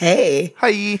 Hey.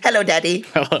 Hi. Hello, Daddy.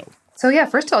 Hello. So yeah,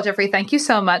 first of all, Jeffrey, thank you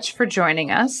so much for joining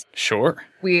us. Sure.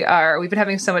 We've been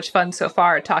having so much fun so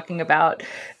far talking about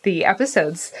the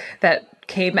episodes that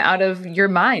came out of your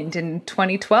mind in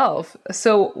 2012.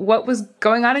 So what was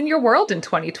going on in your world in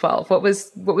 2012? What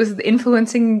was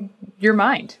influencing your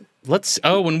mind?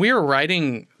 When we were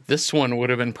writing this one,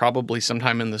 would have been probably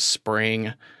sometime in the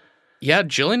spring. Yeah,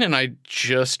 Jillian and I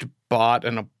just bought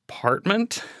an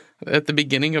apartment at the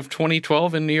beginning of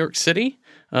 2012 in New York City.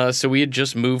 So we had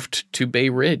just moved to Bay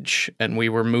Ridge, and we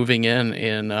were moving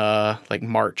in like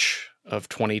March of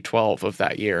 2012 of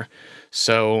that year.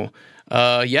 So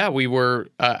Yeah, we were.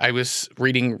 I was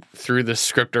reading through the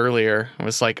script earlier. I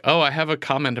was like, oh, I have a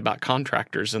comment about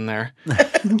contractors in there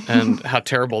and how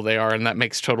terrible they are. And that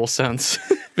makes total sense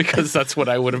because that's what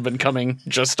I would have been coming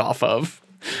just off of,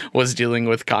 was dealing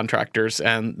with contractors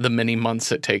and the many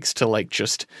months it takes to like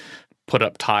just put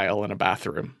up tile in a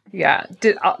bathroom. Yeah,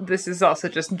 this is also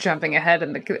just jumping ahead,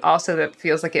 and also that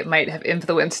feels like it might have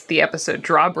influenced the episode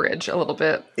Drawbridge a little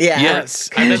bit. Yeah. Yes.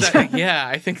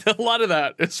 I think a lot of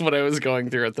that is what I was going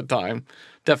through at the time.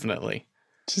 Definitely.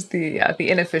 Just the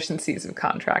inefficiencies of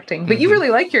contracting. But you really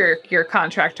like your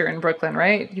contractor in Brooklyn,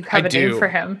 right? You have a name for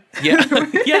him.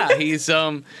 Yeah. He's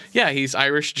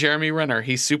Irish Jeremy Renner.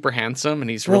 He's super handsome and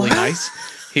he's really nice.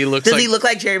 He looks Does he look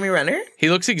like Jeremy Renner? He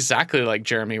looks exactly like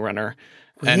Jeremy Renner.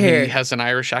 Weird. And he has an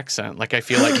Irish accent. Like, I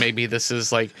feel like maybe this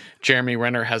is like Jeremy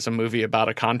Renner has a movie about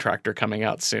a contractor coming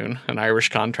out soon, an Irish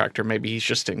contractor. Maybe he's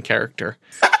just in character.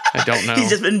 I don't know.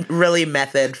 He's just been really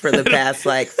method for the past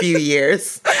few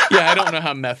years. Yeah, I don't know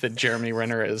how method Jeremy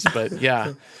Renner is, but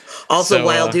yeah. Also,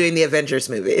 while doing the Avengers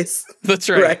movies. That's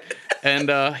right.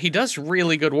 And he does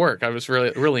really good work. I was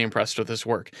really impressed with his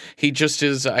work. He just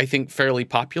is, I think, fairly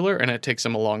popular, and it takes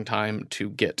him a long time to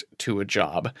get to a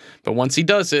job. But once he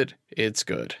does it, it's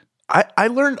good. I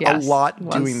learned a lot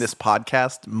doing this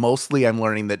podcast. Mostly I'm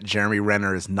learning that Jeremy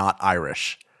Renner is not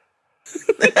Irish.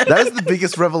 That is the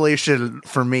biggest revelation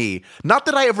for me. Not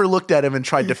that I ever looked at him and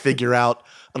tried to figure out.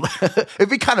 It'd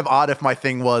be kind of odd if my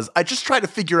thing was, I just try to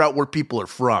figure out where people are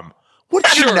from.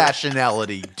 What's your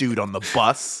nationality, dude on the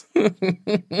bus?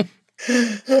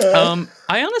 I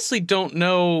honestly don't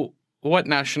know what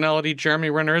nationality Jeremy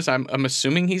Renner is. I'm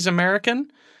assuming he's American.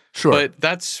 Sure. But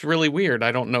that's really weird.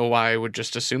 I don't know why I would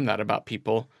just assume that about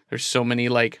people. There's so many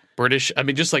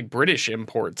British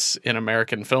imports in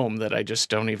American film that I just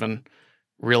don't even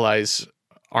realize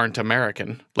aren't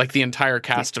American. Like the entire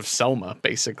cast of Selma,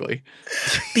 basically.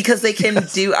 Because they can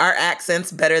do our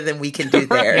accents better than we can do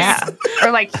theirs. Yeah.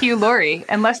 Or like Hugh Laurie,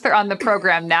 unless they're on the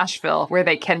program Nashville, where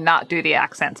they cannot do the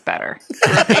accents better.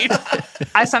 Right?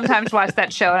 I sometimes watch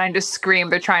that show and I just scream.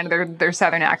 They're trying their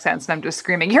southern accents and I'm just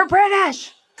screaming, "You're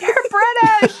British! You're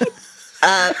British!"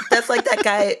 That's like that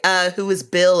guy who was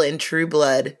Bill in True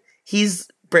Blood. He's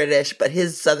British, but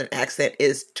his southern accent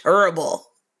is terrible.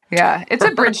 Yeah, it's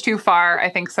a bridge too far, I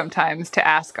think, sometimes to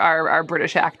ask our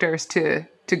British actors to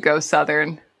go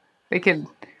southern. They can.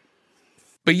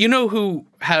 But you know who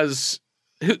has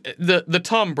the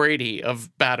Tom Brady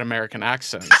of bad American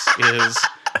accents is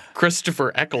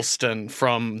Christopher Eccleston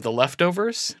from The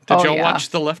Leftovers. Did y'all watch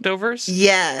The Leftovers?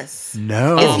 Yes.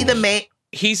 No. Is he the main?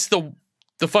 He's the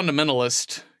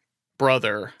fundamentalist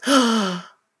brother.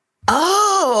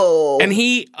 Oh. And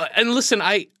and listen,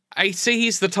 I say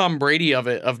he's the Tom Brady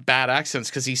of bad accents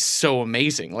because he's so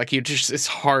amazing. Like it's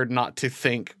hard not to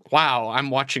think, wow, I'm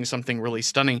watching something really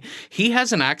stunning. He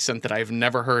has an accent that I've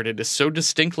never heard. It is so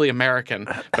distinctly American,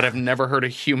 but I've never heard a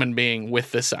human being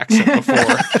with this accent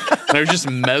before. And I was just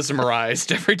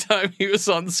mesmerized every time he was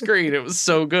on the screen. It was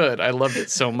so good. I loved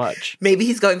it so much. Maybe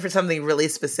he's going for something really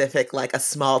specific, like a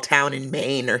small town in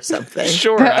Maine or something.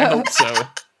 Sure, I hope so.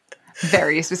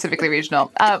 Very specifically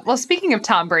regional. Well, speaking of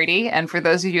Tom Brady, and for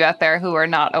those of you out there who are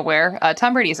not aware,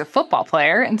 Tom Brady is a football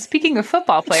player. And speaking of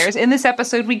football players, in this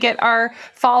episode, we get our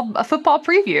fall football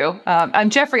preview.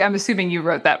 And Jeffrey, I'm assuming you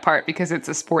wrote that part because it's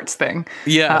a sports thing.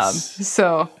 Yes.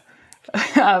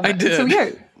 I did. So yeah,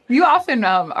 you often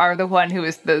are the one who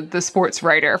is the sports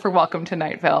writer for Welcome to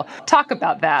Night Vale. Talk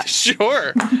about that.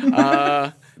 Sure.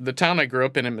 The town I grew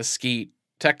up in Mesquite,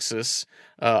 Texas,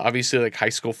 obviously like high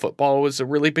school football was a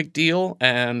really big deal,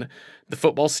 and the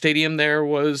football stadium there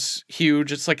was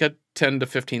huge. It's like a 10 to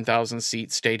 15,000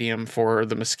 seat stadium for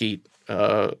the Mesquite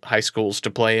high schools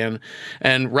to play in.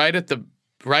 And right at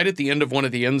the end of one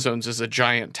of the end zones is a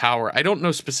giant tower. I don't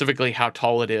know specifically how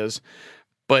tall it is,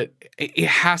 but it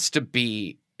has to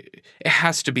be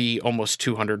almost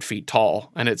 200 feet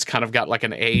tall, and it's kind of got like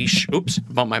an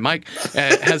bumped my mic.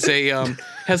 It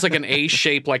has like an A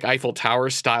shape, like Eiffel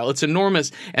Tower style. It's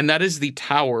enormous, and that is the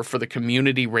tower for the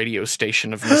community radio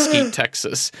station of Mesquite,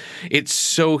 Texas. It's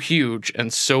so huge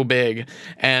and so big,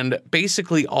 and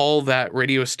basically all that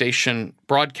radio station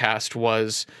broadcast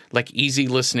was like easy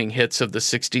listening hits of the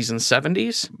 60s and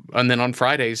 70s, and then on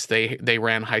Fridays they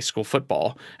ran high school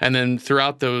football, and then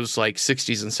throughout those like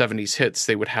 60s and 70s hits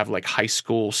they would have like high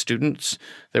school students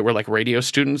that were like radio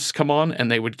students come on,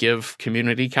 and they would give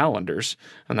community calendars,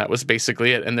 and that was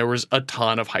basically it. And there was a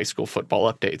ton of high school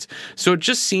football updates. So it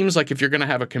just seems like if you're going to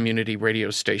have a community radio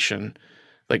station,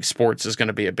 like sports is going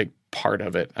to be a big part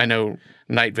of it. I know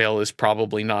Night Vale is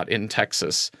probably not in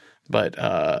Texas, but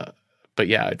But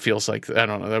yeah, it feels like, I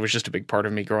don't know, that was just a big part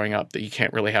of me growing up, that you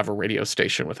can't really have a radio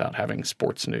station without having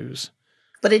sports news.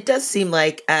 But it does seem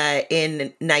like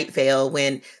in Night Vale,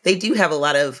 when they do have a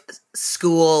lot of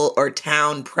school or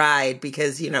town pride,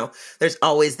 because, there's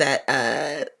always that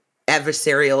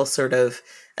adversarial sort of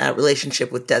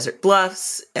relationship with Desert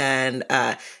Bluffs and,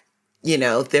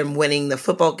 them winning the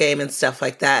football game and stuff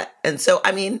like that. And so,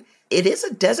 I mean, it is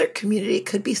a desert community. It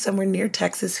could be somewhere near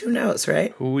Texas. Who knows,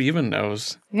 right? Who even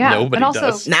knows? Yeah, Nobody and also,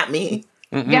 does. Not me.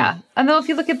 Mm-mm. Yeah. And though if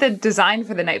you look at the design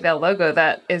for the Night Vale logo,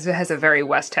 has a very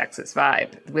West Texas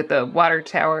vibe with the water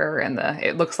tower and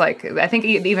it looks like, I think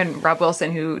even Rob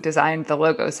Wilson, who designed the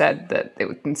logo, said that it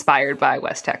was inspired by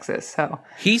West Texas. So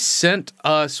he sent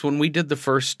us, when we did the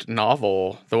first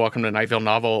novel, the Welcome to Night Vale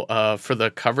novel, for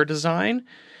the cover design,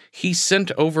 he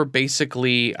sent over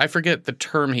basically, I forget the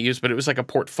term he used, but it was like a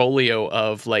portfolio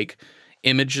of like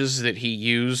images that he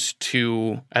used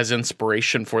as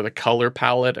inspiration for the color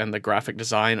palette and the graphic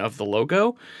design of the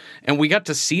logo. And we got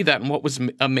to see that. And what was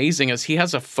amazing is he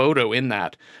has a photo in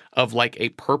that of like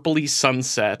a purpley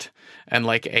sunset and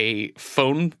like a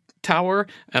phone tower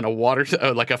and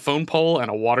like a phone pole and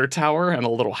a water tower and a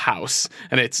little house.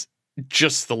 And it's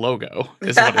just the logo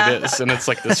is what it is. And it's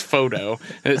like this photo,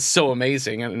 and it's so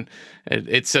amazing. And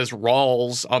it says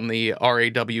Rawls on the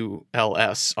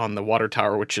RAWLS on the water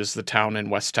tower, which is the town in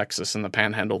West Texas in the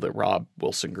Panhandle that Rob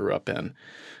Wilson grew up in.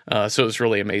 So it was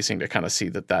really amazing to kind of see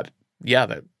that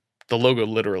the logo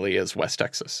literally is West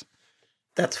Texas.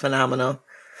 That's phenomenal.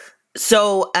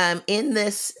 So in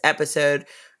this episode,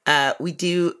 we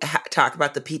do talk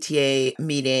about the PTA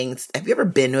meetings. Have you ever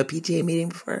been to a PTA meeting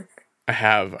before? I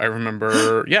have. I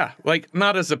remember, like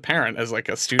not as a parent, as like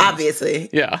a student. Obviously.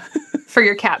 Yeah. For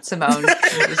your cat, Simone.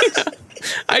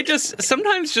 I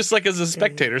sometimes just like as a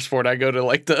spectator sport, I go to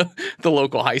like the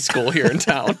local high school here in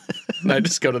town. And I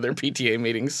just go to their PTA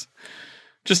meetings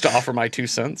just to offer my 2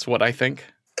 cents, what I think.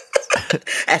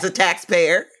 As a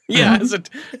taxpayer. Yeah,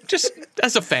 just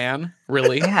as a fan,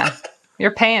 really. Yeah.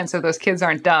 You're paying so those kids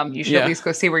aren't dumb. You should at least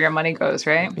go see where your money goes,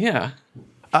 right? Yeah.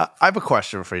 I have a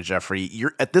question for you, Jeffrey.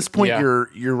 You're at this point,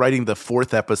 you're writing the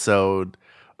 4th episode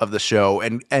of the show,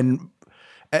 and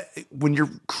when you're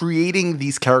creating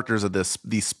these characters of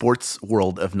the sports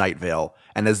world of Night Vale,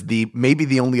 and as maybe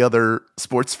the only other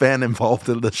sports fan involved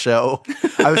in the show,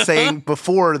 I was saying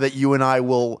before that you and I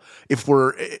will, if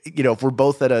we're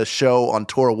both at a show on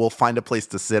tour, we'll find a place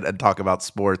to sit and talk about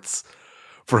sports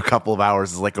for a couple of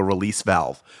hours as like a release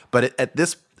valve. But at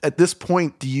this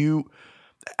point,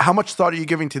 how much thought are you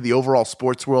giving to the overall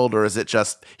sports world, or is it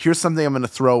just, here's something I'm going to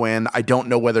throw in. I don't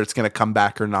know whether it's going to come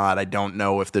back or not. I don't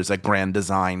know if there's a grand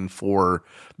design for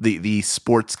the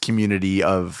sports community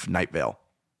of Night Vale.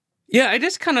 Yeah, I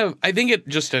think it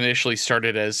just initially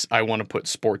started as I want to put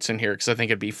sports in here because I think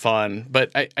it'd be fun.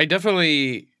 But I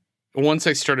definitely, once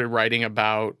I started writing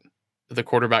about the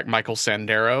quarterback Michael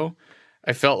Sandero,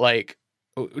 I felt like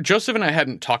Joseph and I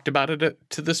hadn't talked about it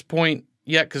to this point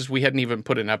yet because we hadn't even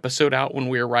put an episode out when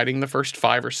we were writing the first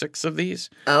 5 or 6 of these.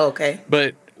 Oh, okay.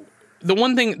 But the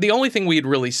only thing we had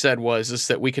really said is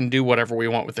that we can do whatever we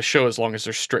want with the show as long as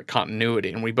there's strict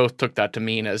continuity. And we both took that to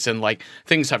mean as in like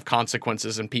things have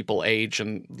consequences and people age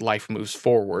and life moves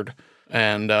forward.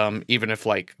 And even if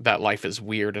like that life is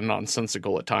weird and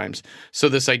nonsensical at times. So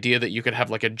this idea that you could have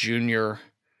like a junior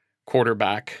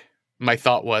quarterback, my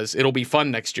thought was it'll be fun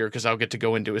next year because I'll get to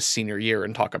go into his senior year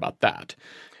and talk about that.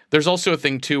 There's also a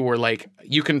thing, too, where, like,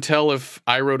 you can tell if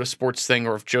I wrote a sports thing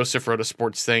or if Joseph wrote a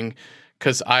sports thing,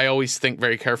 because I always think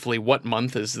very carefully, what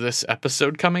month is this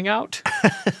episode coming out?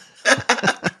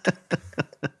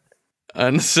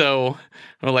 And so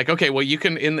we're like, okay, well, you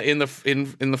can in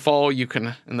the fall you can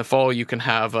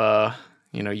have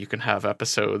you can have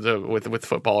episodes with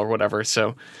football or whatever.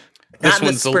 So this not in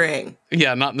the spring.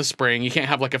 Not in the spring. You can't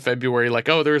have like a February like,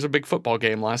 oh, there was a big football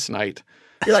game last night.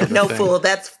 You're like, no, fool,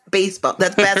 that's baseball.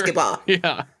 That's basketball.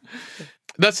 Yeah.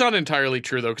 That's not entirely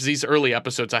true, though, because these early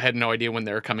episodes, I had no idea when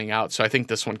they were coming out. So I think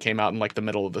this one came out in like the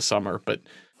middle of the summer.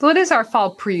 Well, it is our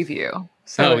fall preview.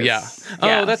 So yeah.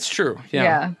 Oh, that's true.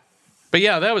 Yeah. But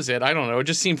yeah, that was it. I don't know. It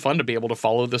just seemed fun to be able to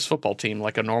follow this football team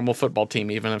like a normal football team,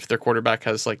 even if their quarterback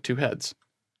has like 2 heads.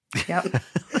 Yep.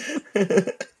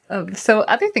 So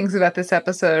other things about this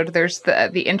episode, there's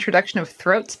the introduction of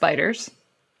throat spiders.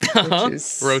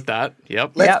 Wrote that.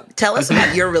 Yep. Tell us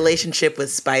about your relationship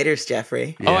with spiders,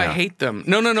 Jeffrey. Yeah. Oh, I hate them.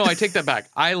 No. I take that back.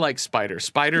 I like spiders.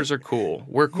 Spiders are cool.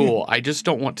 We're cool. I just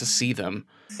don't want to see them.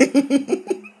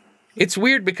 It's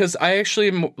weird because I actually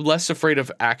am less afraid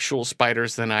of actual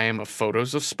spiders than I am of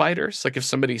photos of spiders. Like if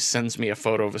somebody sends me a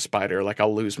photo of a spider, like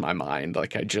I'll lose my mind.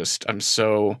 Like I'm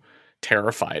so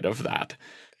terrified of that.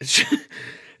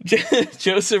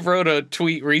 Joseph wrote a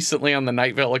tweet recently on the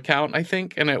Night Vale account, I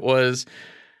think, and it was,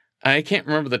 I can't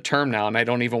remember the term now, and I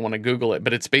don't even want to Google it,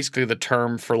 but it's basically the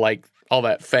term for like all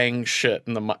that fang shit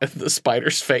in the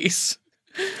spider's face.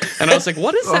 And I was like,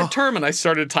 what is that term? And I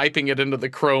started typing it into the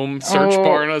Chrome search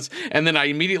bar, and then I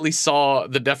immediately saw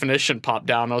the definition pop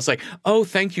down. I was like, oh,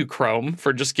 thank you, Chrome,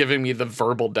 for just giving me the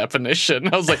verbal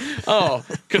definition. I was like, oh,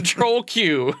 Control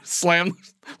Q, slam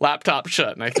laptop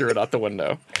shut, and I threw it out the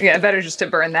window. Yeah, better just to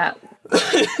burn that.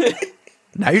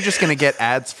 Now you're just going to get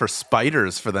ads for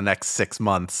spiders for the next 6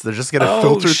 months. They're just going to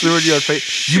filter through in your face.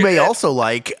 Shit. You may also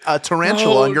like a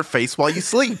tarantula on your face while you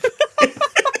sleep.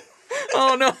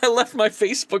 Oh no, I left my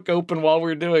Facebook open while we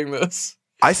were doing this.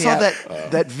 I saw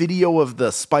that video of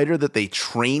the spider that they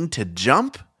trained to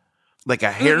jump, like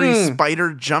a hairy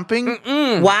spider jumping.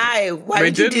 Why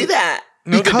would you do that?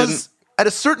 No, because at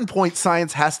a certain point,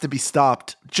 science has to be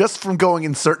stopped just from going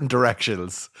in certain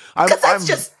directions. I'm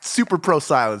just super pro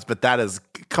silence, but that is,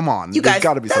 come on, you there's guys,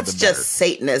 got to be something that's just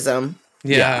better. Satanism.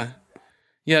 Yeah,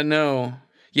 no.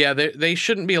 Yeah, they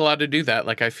shouldn't be allowed to do that.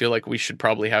 Like, I feel like we should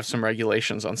probably have some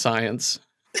regulations on science.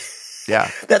 Yeah.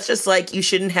 That's just like you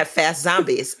shouldn't have fast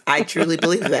zombies. I truly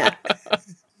believe that.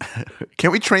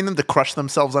 Can we train them to crush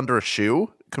themselves under a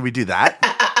shoe? Can we do that?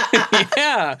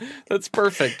 Yeah, that's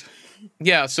perfect.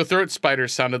 Yeah, so throat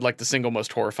spiders sounded like the single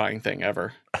most horrifying thing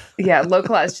ever. Yeah,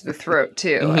 localized to the throat,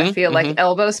 too. I feel like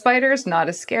elbow spiders, not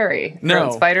as scary.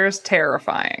 Throat spiders,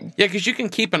 terrifying. Yeah, because you can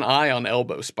keep an eye on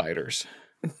elbow spiders.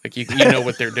 Like, you know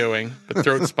what they're doing. But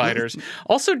throat spiders.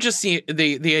 Also, just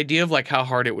the idea of, like, how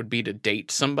hard it would be to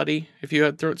date somebody if you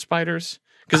had throat spiders.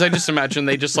 Because I just imagine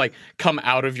they just, like, come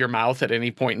out of your mouth at any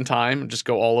point in time and just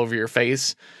go all over your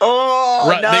face. Oh,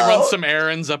 no. They run some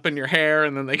errands up in your hair,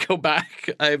 and then they go back.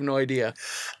 I have no idea.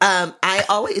 I've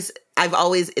always,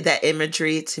 that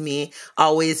imagery to me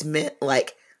always meant,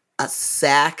 like, a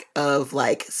sack of,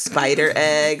 like, spider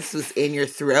eggs was in your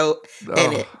throat,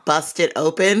 and it busted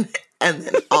open, and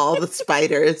then all the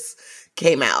spiders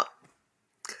came out.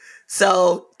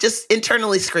 So just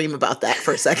internally scream about that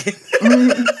for a second.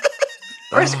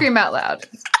 Or scream out loud.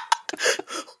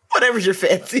 Whatever's your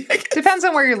fancy. Depends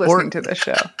on where you're listening to this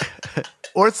show.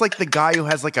 Or it's like the guy who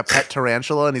has like a pet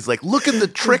tarantula and he's like, look at the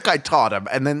trick I taught him.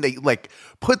 And then they like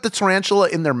put the tarantula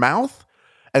in their mouth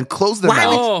and close their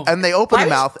mouth and they open the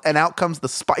mouth and out comes the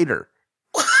spider.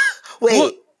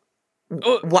 Wait.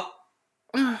 What?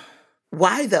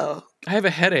 Why though? I have a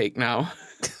headache now.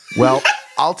 Well,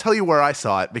 I'll tell you where I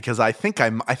saw it because I think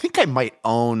I might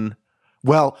own.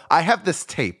 Well, I have this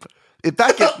tape.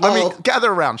 Let me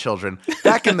gather around, children.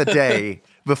 Back in the day,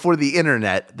 before the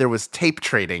internet, there was tape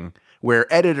trading where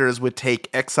editors would take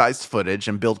excised footage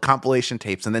and build compilation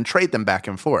tapes and then trade them back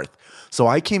and forth. So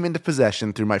I came into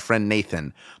possession through my friend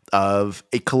Nathan of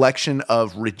a collection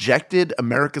of rejected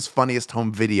America's Funniest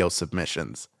Home Video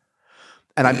submissions.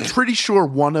 And I'm pretty sure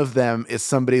one of them is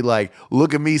somebody like,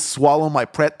 look at me swallow my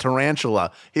pet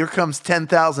tarantula. Here comes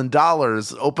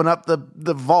 $10,000. Open up the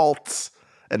vaults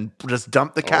and just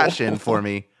dump the cash in for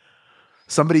me.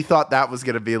 Somebody thought that was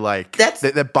going to be like,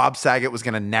 that Bob Saget was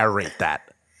going to narrate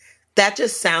that. That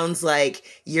just sounds like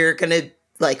you're going to,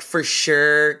 like, for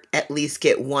sure, at least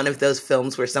get one of those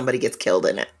films where somebody gets killed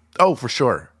in it. Oh, for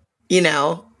sure. You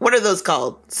know, what are those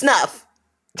called? Snuff.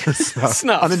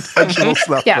 Snuff. Unintentional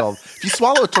snuff film. If you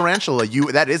swallow a tarantula,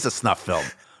 that is a snuff film.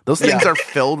 Those things are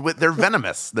filled with, they're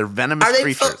venomous. They're venomous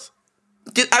creatures.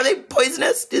 Are they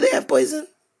poisonous? Do they have poison?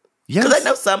 Yes. Because I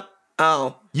know some.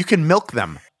 Oh. You can milk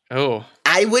them. Oh.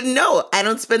 I wouldn't know. I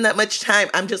don't spend that much time.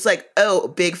 I'm just like, oh,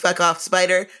 big fuck off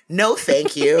spider. No,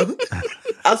 thank you.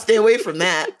 I'll stay away from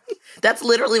that. That's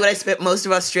literally what I spent most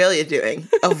of Australia doing,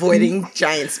 avoiding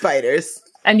giant spiders.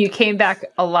 And you came back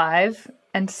alive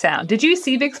and sound. Did you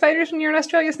see big spiders when you were in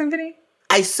Australia, Symphony?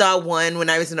 I saw one when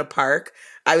I was in a park.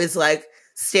 I was like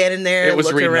standing there. It was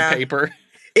looking reading around. the paper.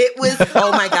 It was,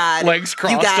 oh my God. Legs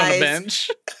crossed on the bench.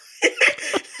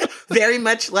 Very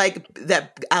much like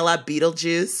that a la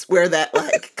Beetlejuice, where that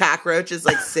like cockroach is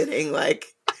like sitting like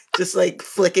just like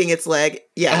flicking its leg.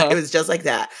 Yeah, It was just like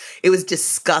that. It was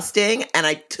disgusting, and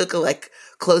I took a like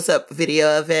close up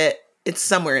video of it. It's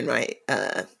somewhere in my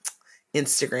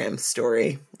Instagram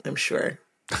story, I'm sure.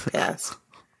 Yes,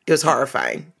 it was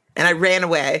horrifying, and I ran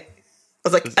away. I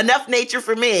was like, enough nature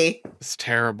for me. It's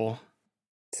terrible.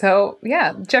 So,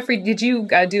 yeah. Jeffrey, did you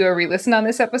do a re-listen on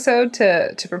this episode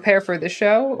to prepare for the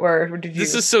show? Or did you...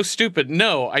 This is so stupid.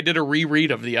 No, I did a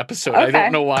reread of the episode. Okay. I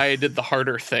don't know why I did the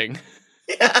harder thing.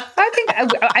 I think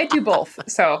I do both.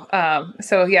 So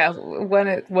yeah,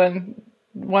 when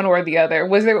one or the other.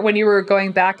 Was there, when you were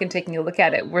going back and taking a look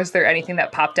at it, was there anything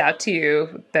that popped out to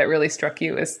you that really struck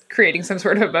you as creating some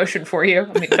sort of emotion for you?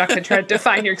 I mean, I'm not going to try to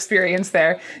define your experience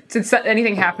there. Did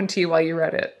anything happen to you while you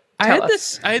read it? I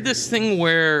had this thing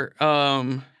where,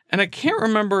 and I can't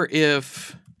remember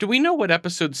do we know what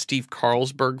episode Steve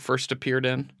Carlsberg first appeared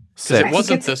in? Because it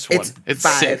wasn't this one. It's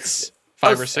 6.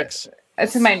 5 or 6.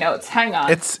 It's in my notes. Hang on.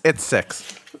 It's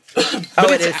 6.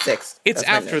 It is 6. It's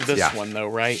after this one, though,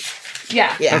 right?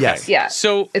 Yeah. Yeah. Okay. Yes. Yeah.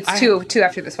 So it's two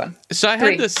after this one. So I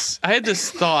 3. had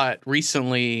this thought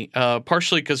recently,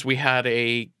 partially because we had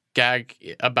a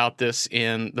gag about this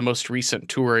in the most recent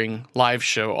touring live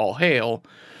show, All Hail,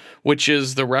 which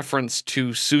is the reference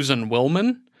to Susan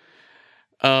Willman,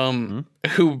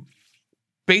 who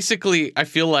basically, I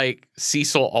feel like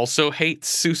Cecil also hates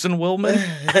Susan Willman.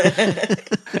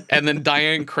 And then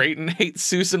Diane Creighton hates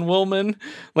Susan Willman.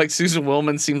 Like, Susan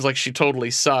Willman seems like she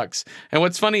totally sucks. And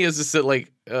what's funny is that,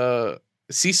 like,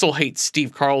 Cecil hates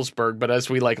Steve Carlsberg, but as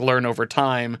we, like, learn over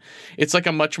time, it's like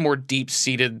a much more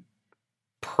deep-seated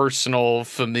personal,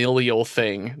 familial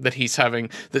thing that he's having,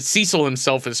 that Cecil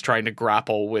himself is trying to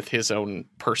grapple with his own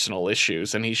personal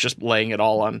issues, and he's just laying it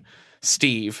all on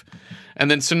Steve. And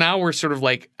then so now we're sort of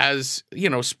like, as you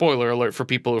know, spoiler alert for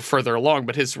people who are further along,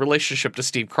 but his relationship to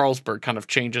Steve Carlsberg kind of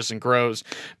changes and grows.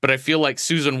 But I feel like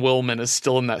Susan Willman is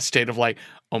still in that state of like,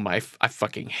 oh my, I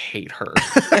fucking hate her.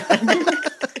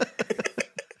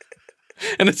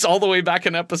 And it's all the way back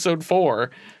in episode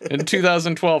 4 in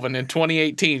 2012, and in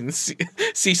 2018,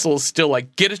 Cecil's still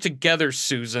like, get it together,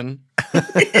 Susan.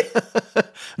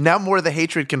 Now more the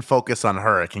hatred can focus on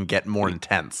her. It can get more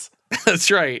intense. That's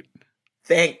right.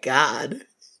 Thank God.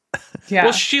 Yeah.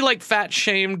 Well, she like fat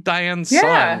shamed Diane's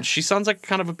son. She sounds like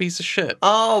kind of a piece of shit.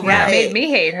 Oh, yeah, right. it made me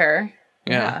hate her.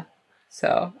 Yeah.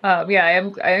 So, I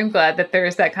am glad that there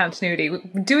is that continuity.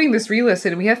 Doing this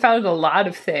re-listen, we have found a lot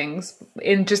of things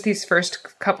in just these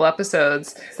first couple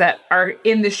episodes that are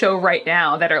in the show right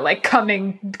now that are like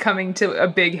coming to a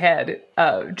big head.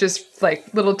 Just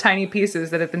like little tiny pieces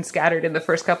that have been scattered in the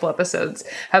first couple episodes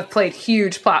have played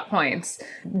huge plot points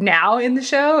now in the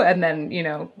show. And then, you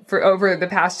know, for over the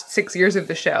past 6 years of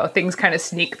the show, things kind of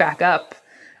sneak back up.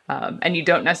 And you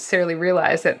don't necessarily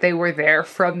realize that they were there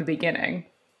from the beginning.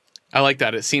 I like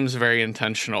that. It seems very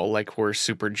intentional, like we're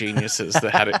super geniuses that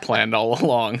had it planned all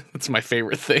along. That's my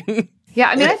favorite thing. Yeah,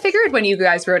 I mean, I figured when you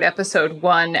guys wrote episode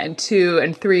 1 and 2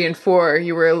 and 3 and 4,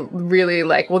 you were really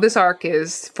like, well, this arc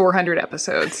is 400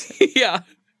 episodes.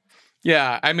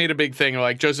 Yeah, I made a big thing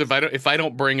like, Joseph, if I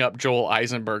don't bring up Joel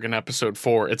Eisenberg in episode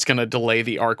 4, it's going to delay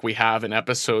the arc we have in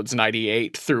episodes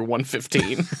 98 through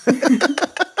 115.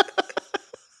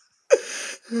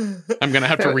 I'm going to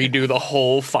have to redo the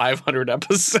whole 500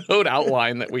 episode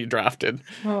outline that we drafted.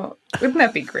 Well, wouldn't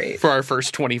that be great? For our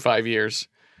first 25 years.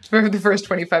 For the first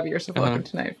 25 years of Welcome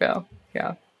to Night Vale.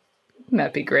 Yeah. Wouldn't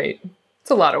that be great?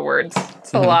 It's a lot of words.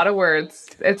 It's a lot of words.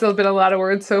 It's been a lot of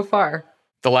words so far.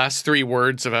 The last 3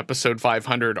 words of episode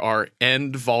 500 are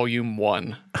end volume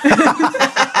 1.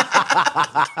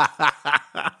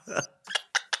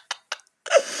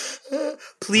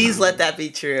 Please let that be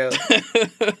true.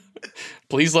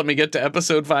 Please let me get to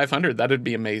episode 500. That'd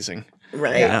be amazing.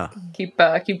 Right. Yeah.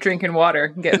 Keep drinking water,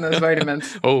 getting those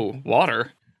vitamins. Oh,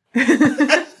 water.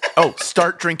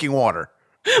 Start drinking water.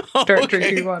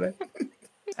 Drinking water.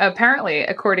 Apparently,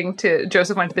 according to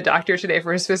Joseph, went to the doctor today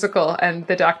for his physical, and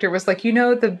the doctor was like, you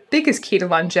know, the biggest key to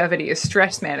longevity is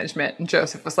stress management. And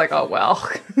Joseph was like, oh, well.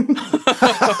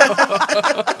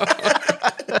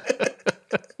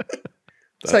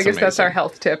 So I guess that's our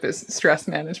health tip is stress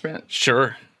management.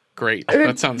 Sure. Great.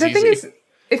 That sounds easy. The thing is,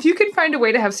 if you can find a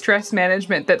way to have stress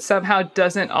management that somehow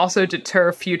doesn't also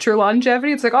deter future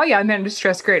longevity, it's like, oh yeah, I manage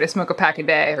stress great. I smoke a pack a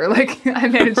day, or like I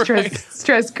manage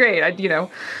stress great. I do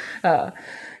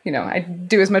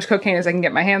as much cocaine as I can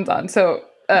get my hands on. So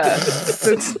this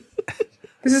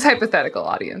is hypothetical,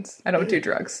 audience. I don't do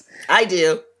drugs. I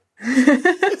do.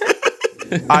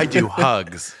 I do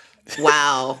hugs.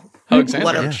 Wow. Hugs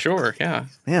and sure, yeah.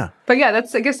 But yeah,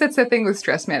 I guess that's the thing with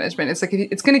stress management. It's like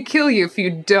it's going to kill you if you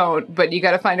don't, but you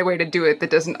got to find a way to do it that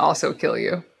doesn't also kill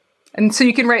you. And so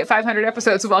you can write 500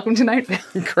 episodes of Welcome to Night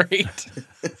Vale. Great.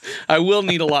 I will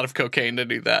need a lot of cocaine to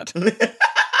do that.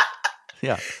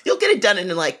 Yeah. You'll get it done in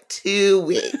like 2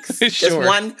 weeks. Sure.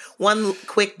 Just one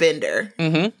quick bender.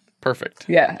 Mm-hmm. Perfect.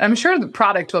 Yeah, I'm sure the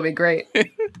product will be great.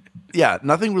 Yeah,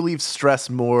 nothing relieves stress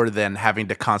more than having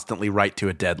to constantly write to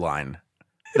a deadline.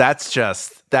 That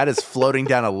is floating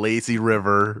down a lazy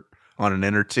river on an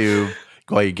inner tube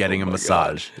while you're getting a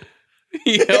massage.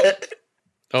 Yep.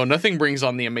 Oh, nothing brings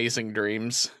on the amazing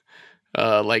dreams,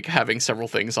 like having several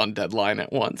things on deadline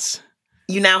at once.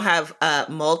 you now have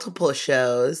multiple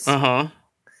shows.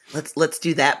 Let's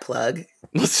do that plug.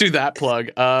 Let's do that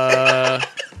plug.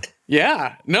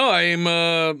 Yeah. No,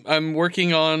 I'm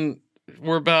working on.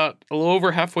 We're about a little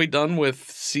over halfway done with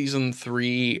season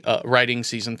 3, writing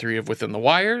season 3 of Within the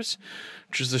Wires,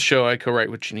 which is the show I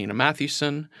co-write with Janina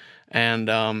Mathewson. And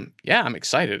yeah, I'm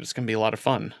excited. It's going to be a lot of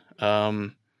fun.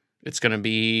 It's going to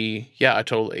be,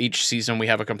 each season we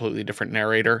have a completely different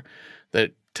narrator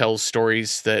that tells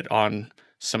stories that on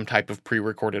some type of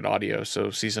pre-recorded audio.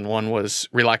 So season 1 was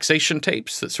relaxation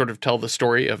tapes that sort of tell the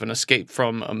story of an escape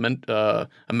from a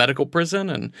medical prison.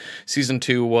 And season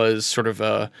 2 was sort of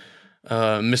a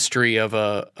mystery of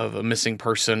a missing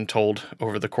person told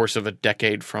over the course of a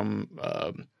decade from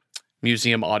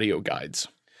museum audio guides.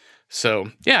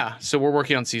 So so we're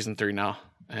working on season 3 now,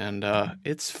 and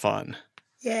it's fun.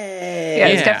 Yay! Yeah,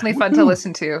 it's definitely fun to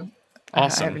listen to.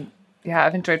 Awesome.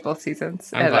 I've enjoyed both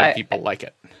seasons. I'm glad people like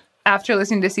it. After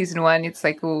listening to season 1, it's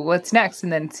like, well, what's next?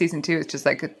 And then season 2 is just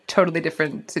like a totally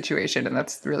different situation, and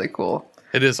that's really cool.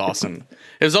 It is awesome.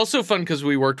 It was also fun because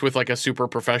we worked with like a super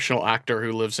professional actor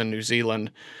who lives in New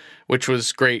Zealand, which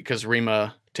was great because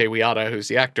Rima Tewiata, who's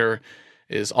the actor,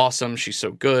 is awesome. She's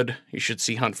so good. You should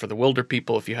see Hunt for the Wilder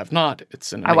People if you have not.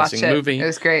 It's an amazing movie. It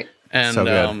was great. And so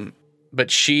good. But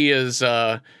she is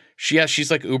she's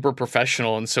like uber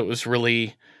professional, and so it was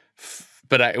really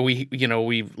but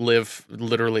we live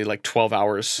literally like 12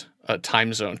 hours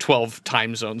 12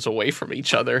 time zones away from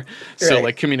each other. So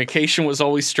like communication was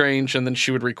always strange, and then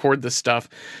she would record this stuff.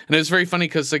 And it was very funny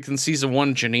because like in season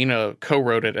 1, Janina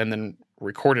co-wrote it and then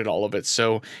recorded all of it.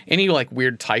 So any like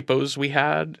weird typos we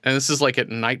had, and this is like at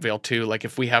Night Vale too, like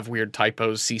if we have weird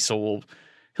typos, Cecil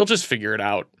he'll just figure it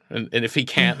out. And if he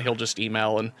can't, he'll just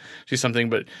email and do something.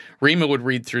 But Rima would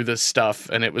read through this stuff,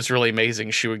 and it was really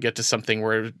amazing. She would get to something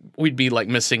where we'd be like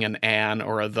missing an an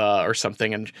or a the or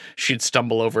something, and she'd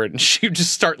stumble over it, and she'd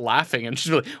just start laughing, and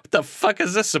she'd be like, "What the fuck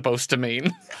is this supposed to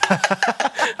mean?"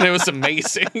 And it was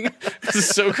amazing. It was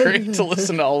so great to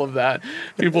listen to all of that.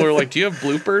 People were like, "Do you have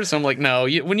bloopers?" I'm like, "No.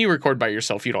 When you record by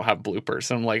yourself, you don't have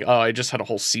bloopers." And I'm like, "Oh, I just had a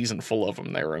whole season full of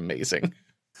them. They were amazing."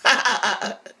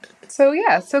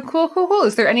 So cool.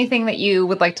 Is there anything that you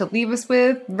would like to leave us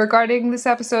with regarding this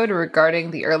episode or regarding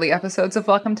the early episodes of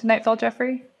Welcome to Night Vale,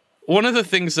 Jeffrey? One of the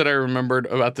things that I remembered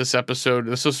about this episode,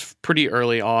 this was pretty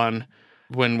early on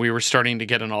when we were starting to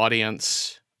get an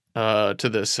audience to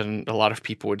this, and a lot of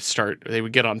people would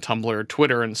get on Tumblr or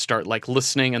Twitter and start like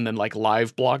listening and then like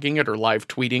live blogging it or live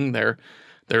tweeting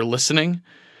their listening.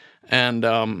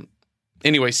 And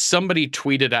anyway, somebody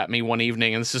tweeted at me one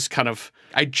evening, and this is kind of,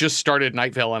 I just started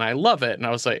Night Vale and I love it. And I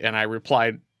was like, and I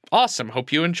replied, "Awesome.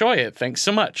 Hope you enjoy it. Thanks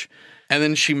so much." And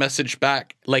then she messaged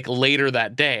back like later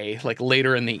that day, like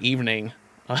later in the evening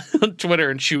on Twitter.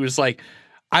 And she was like,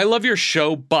 "I love your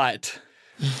show, but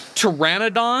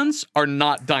pteranodons are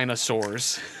not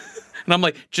dinosaurs." And I'm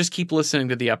like, "Just keep listening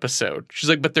to the episode." She's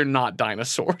like, "But they're not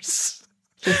dinosaurs."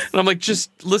 And I'm like,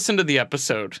 "Just listen to the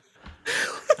episode."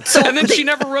 And then she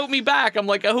never wrote me back. I'm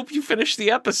like, "I hope you finished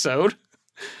the episode."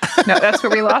 No, that's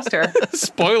where we lost her.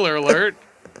 Spoiler alert.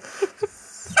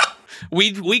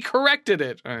 We corrected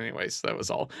it. Anyways, that was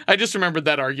all. I just remembered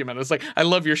that argument. It's like, "I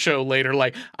love your show," later,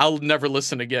 like, "I'll never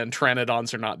listen again.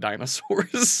 Pteranodons are not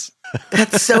dinosaurs."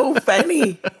 That's so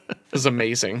funny. It was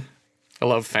amazing. I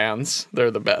love fans.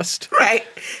 They're the best. Right.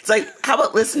 It's like, how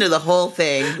about listen to the whole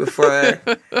thing before...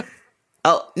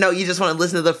 Oh, no, you just want to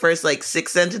listen to the first,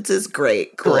 6 sentences?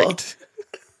 Great. Cool. Great.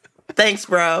 Thanks,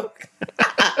 bro.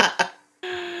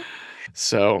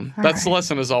 So that's the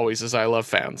lesson, as always, is I love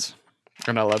fans.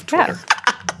 And I love Twitter.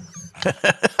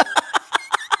 Yeah.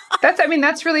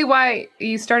 That's really why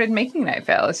you started making Night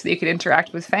Vale, is so that you could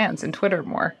interact with fans and Twitter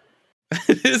more.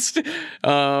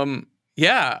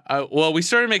 Yeah. Well, we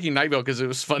started making Night Vale because it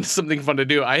was something fun to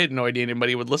do. I had no idea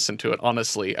anybody would listen to it,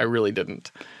 honestly. I really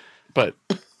didn't. But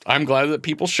I'm glad that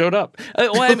people showed up.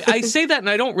 I say that, and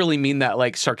I don't really mean that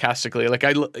sarcastically.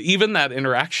 Even that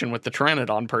interaction with the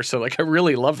Pteranodon person, I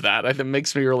really love that. It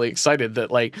makes me really excited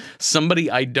that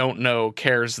somebody I don't know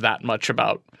cares that much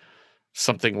about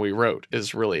something we wrote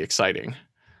is really exciting.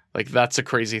 That's a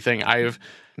crazy thing.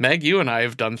 Meg, you and I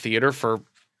have done theater for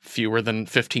fewer than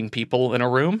 15 people in a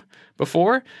room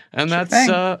before, and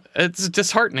it's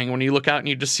disheartening when you look out and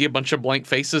you just see a bunch of blank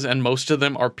faces, and most of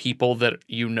them are people that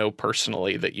you know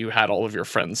personally, that you had all of your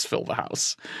friends fill the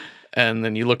house. And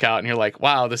then you look out and you're like,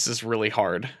 wow, this is really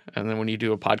hard. And then when you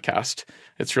do a podcast,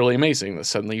 it's really amazing that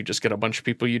suddenly you just get a bunch of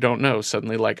people you don't know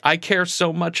suddenly I care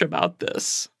so much about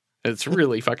this. It's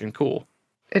really fucking cool.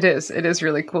 It is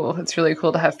really cool. It's really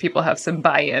cool to have people have some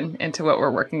buy-in into what we're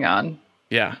working on.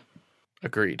 Yeah.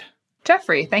 Agreed.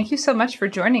 Jeffrey, thank you so much for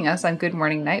joining us on Good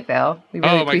Morning Night Vale. We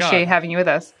really appreciate having you with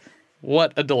us.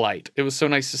 What a delight. It was so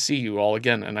nice to see you all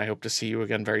again, and I hope to see you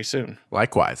again very soon.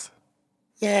 Likewise.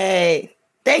 Yay.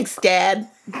 Thanks, Dad.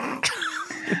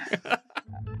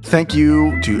 Thank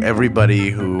you to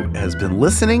everybody who has been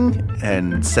listening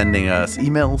and sending us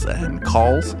emails and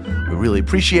calls. We really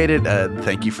appreciate it.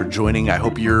 Thank you for joining. I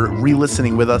hope you're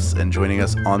re-listening with us and joining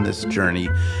us on this journey.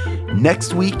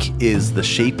 Next week is The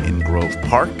Shape in Grove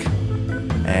Park,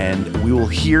 and we will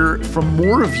hear from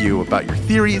more of you about your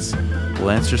theories.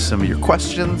 We'll answer some of your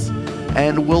questions,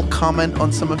 and we'll comment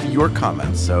on some of your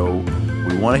comments. So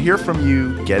we want to hear from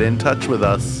you. Get in touch with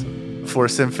us. For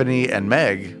Symphony and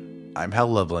Meg, I'm Hal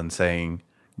Loveland saying,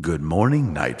 good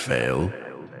morning, Night Vale.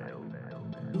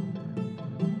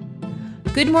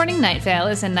 Good Morning Night Vale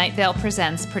is a Night Vale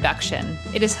Presents production.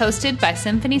 It is hosted by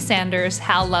Symphony Sanders,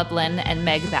 Hal Lublin, and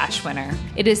Meg Bashwinner.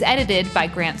 It is edited by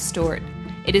Grant Stewart.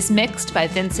 It is mixed by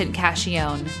Vincent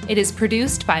Cascione. It is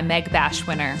produced by Meg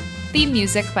Bashwinner. Theme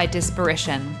music by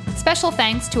Disparition. Special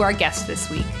thanks to our guest this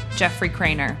week, Jeffrey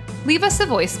Craner. Leave us a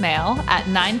voicemail at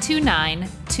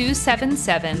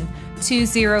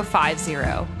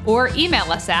 929-277-2050 or email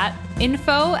us at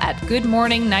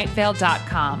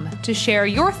info@goodmorningnightVale.com to share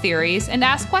your theories and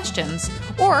ask questions,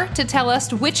 or to tell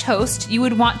us which host you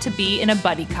would want to be in a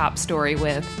buddy cop story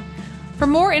with. For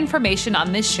more information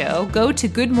on this show, go to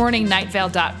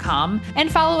goodmorningnightVale.com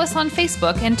and follow us on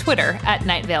Facebook and Twitter at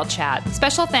Night Vale Chat.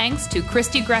 Special thanks to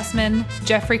Christy Gressman,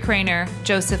 Jeffrey Craner,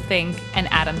 Joseph Fink, and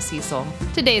Adam Cecil.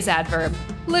 Today's adverb,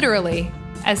 literally.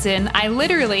 As in, I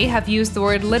literally have used the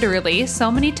word literally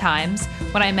so many times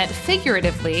when I meant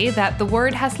figuratively that the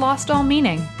word has lost all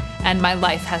meaning, and my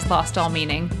life has lost all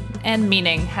meaning, and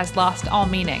meaning has lost all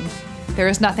meaning. There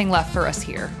is nothing left for us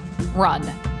here. Run.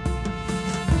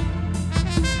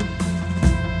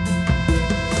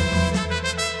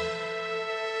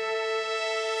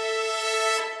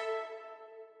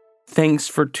 Thanks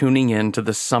for tuning in to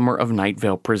the Summer of Night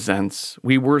Vale Presents.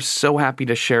 We were so happy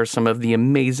to share some of the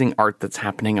amazing art that's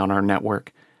happening on our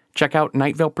network. Check out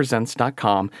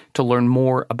nightvalepresents.com to learn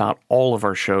more about all of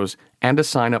our shows and to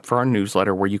sign up for our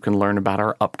newsletter where you can learn about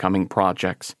our upcoming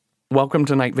projects. Welcome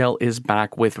to Night Vale is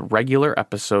back with regular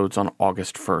episodes on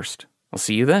August 1st. I'll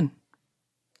see you then.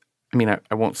 I mean, I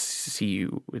won't see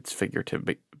you. It's figurative,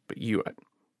 but you...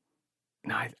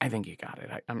 No, I think you got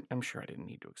it. I'm sure I didn't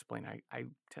need to explain. I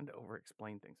tend to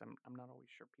over-explain things. I'm not always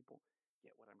sure people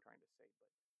get what I'm trying to say.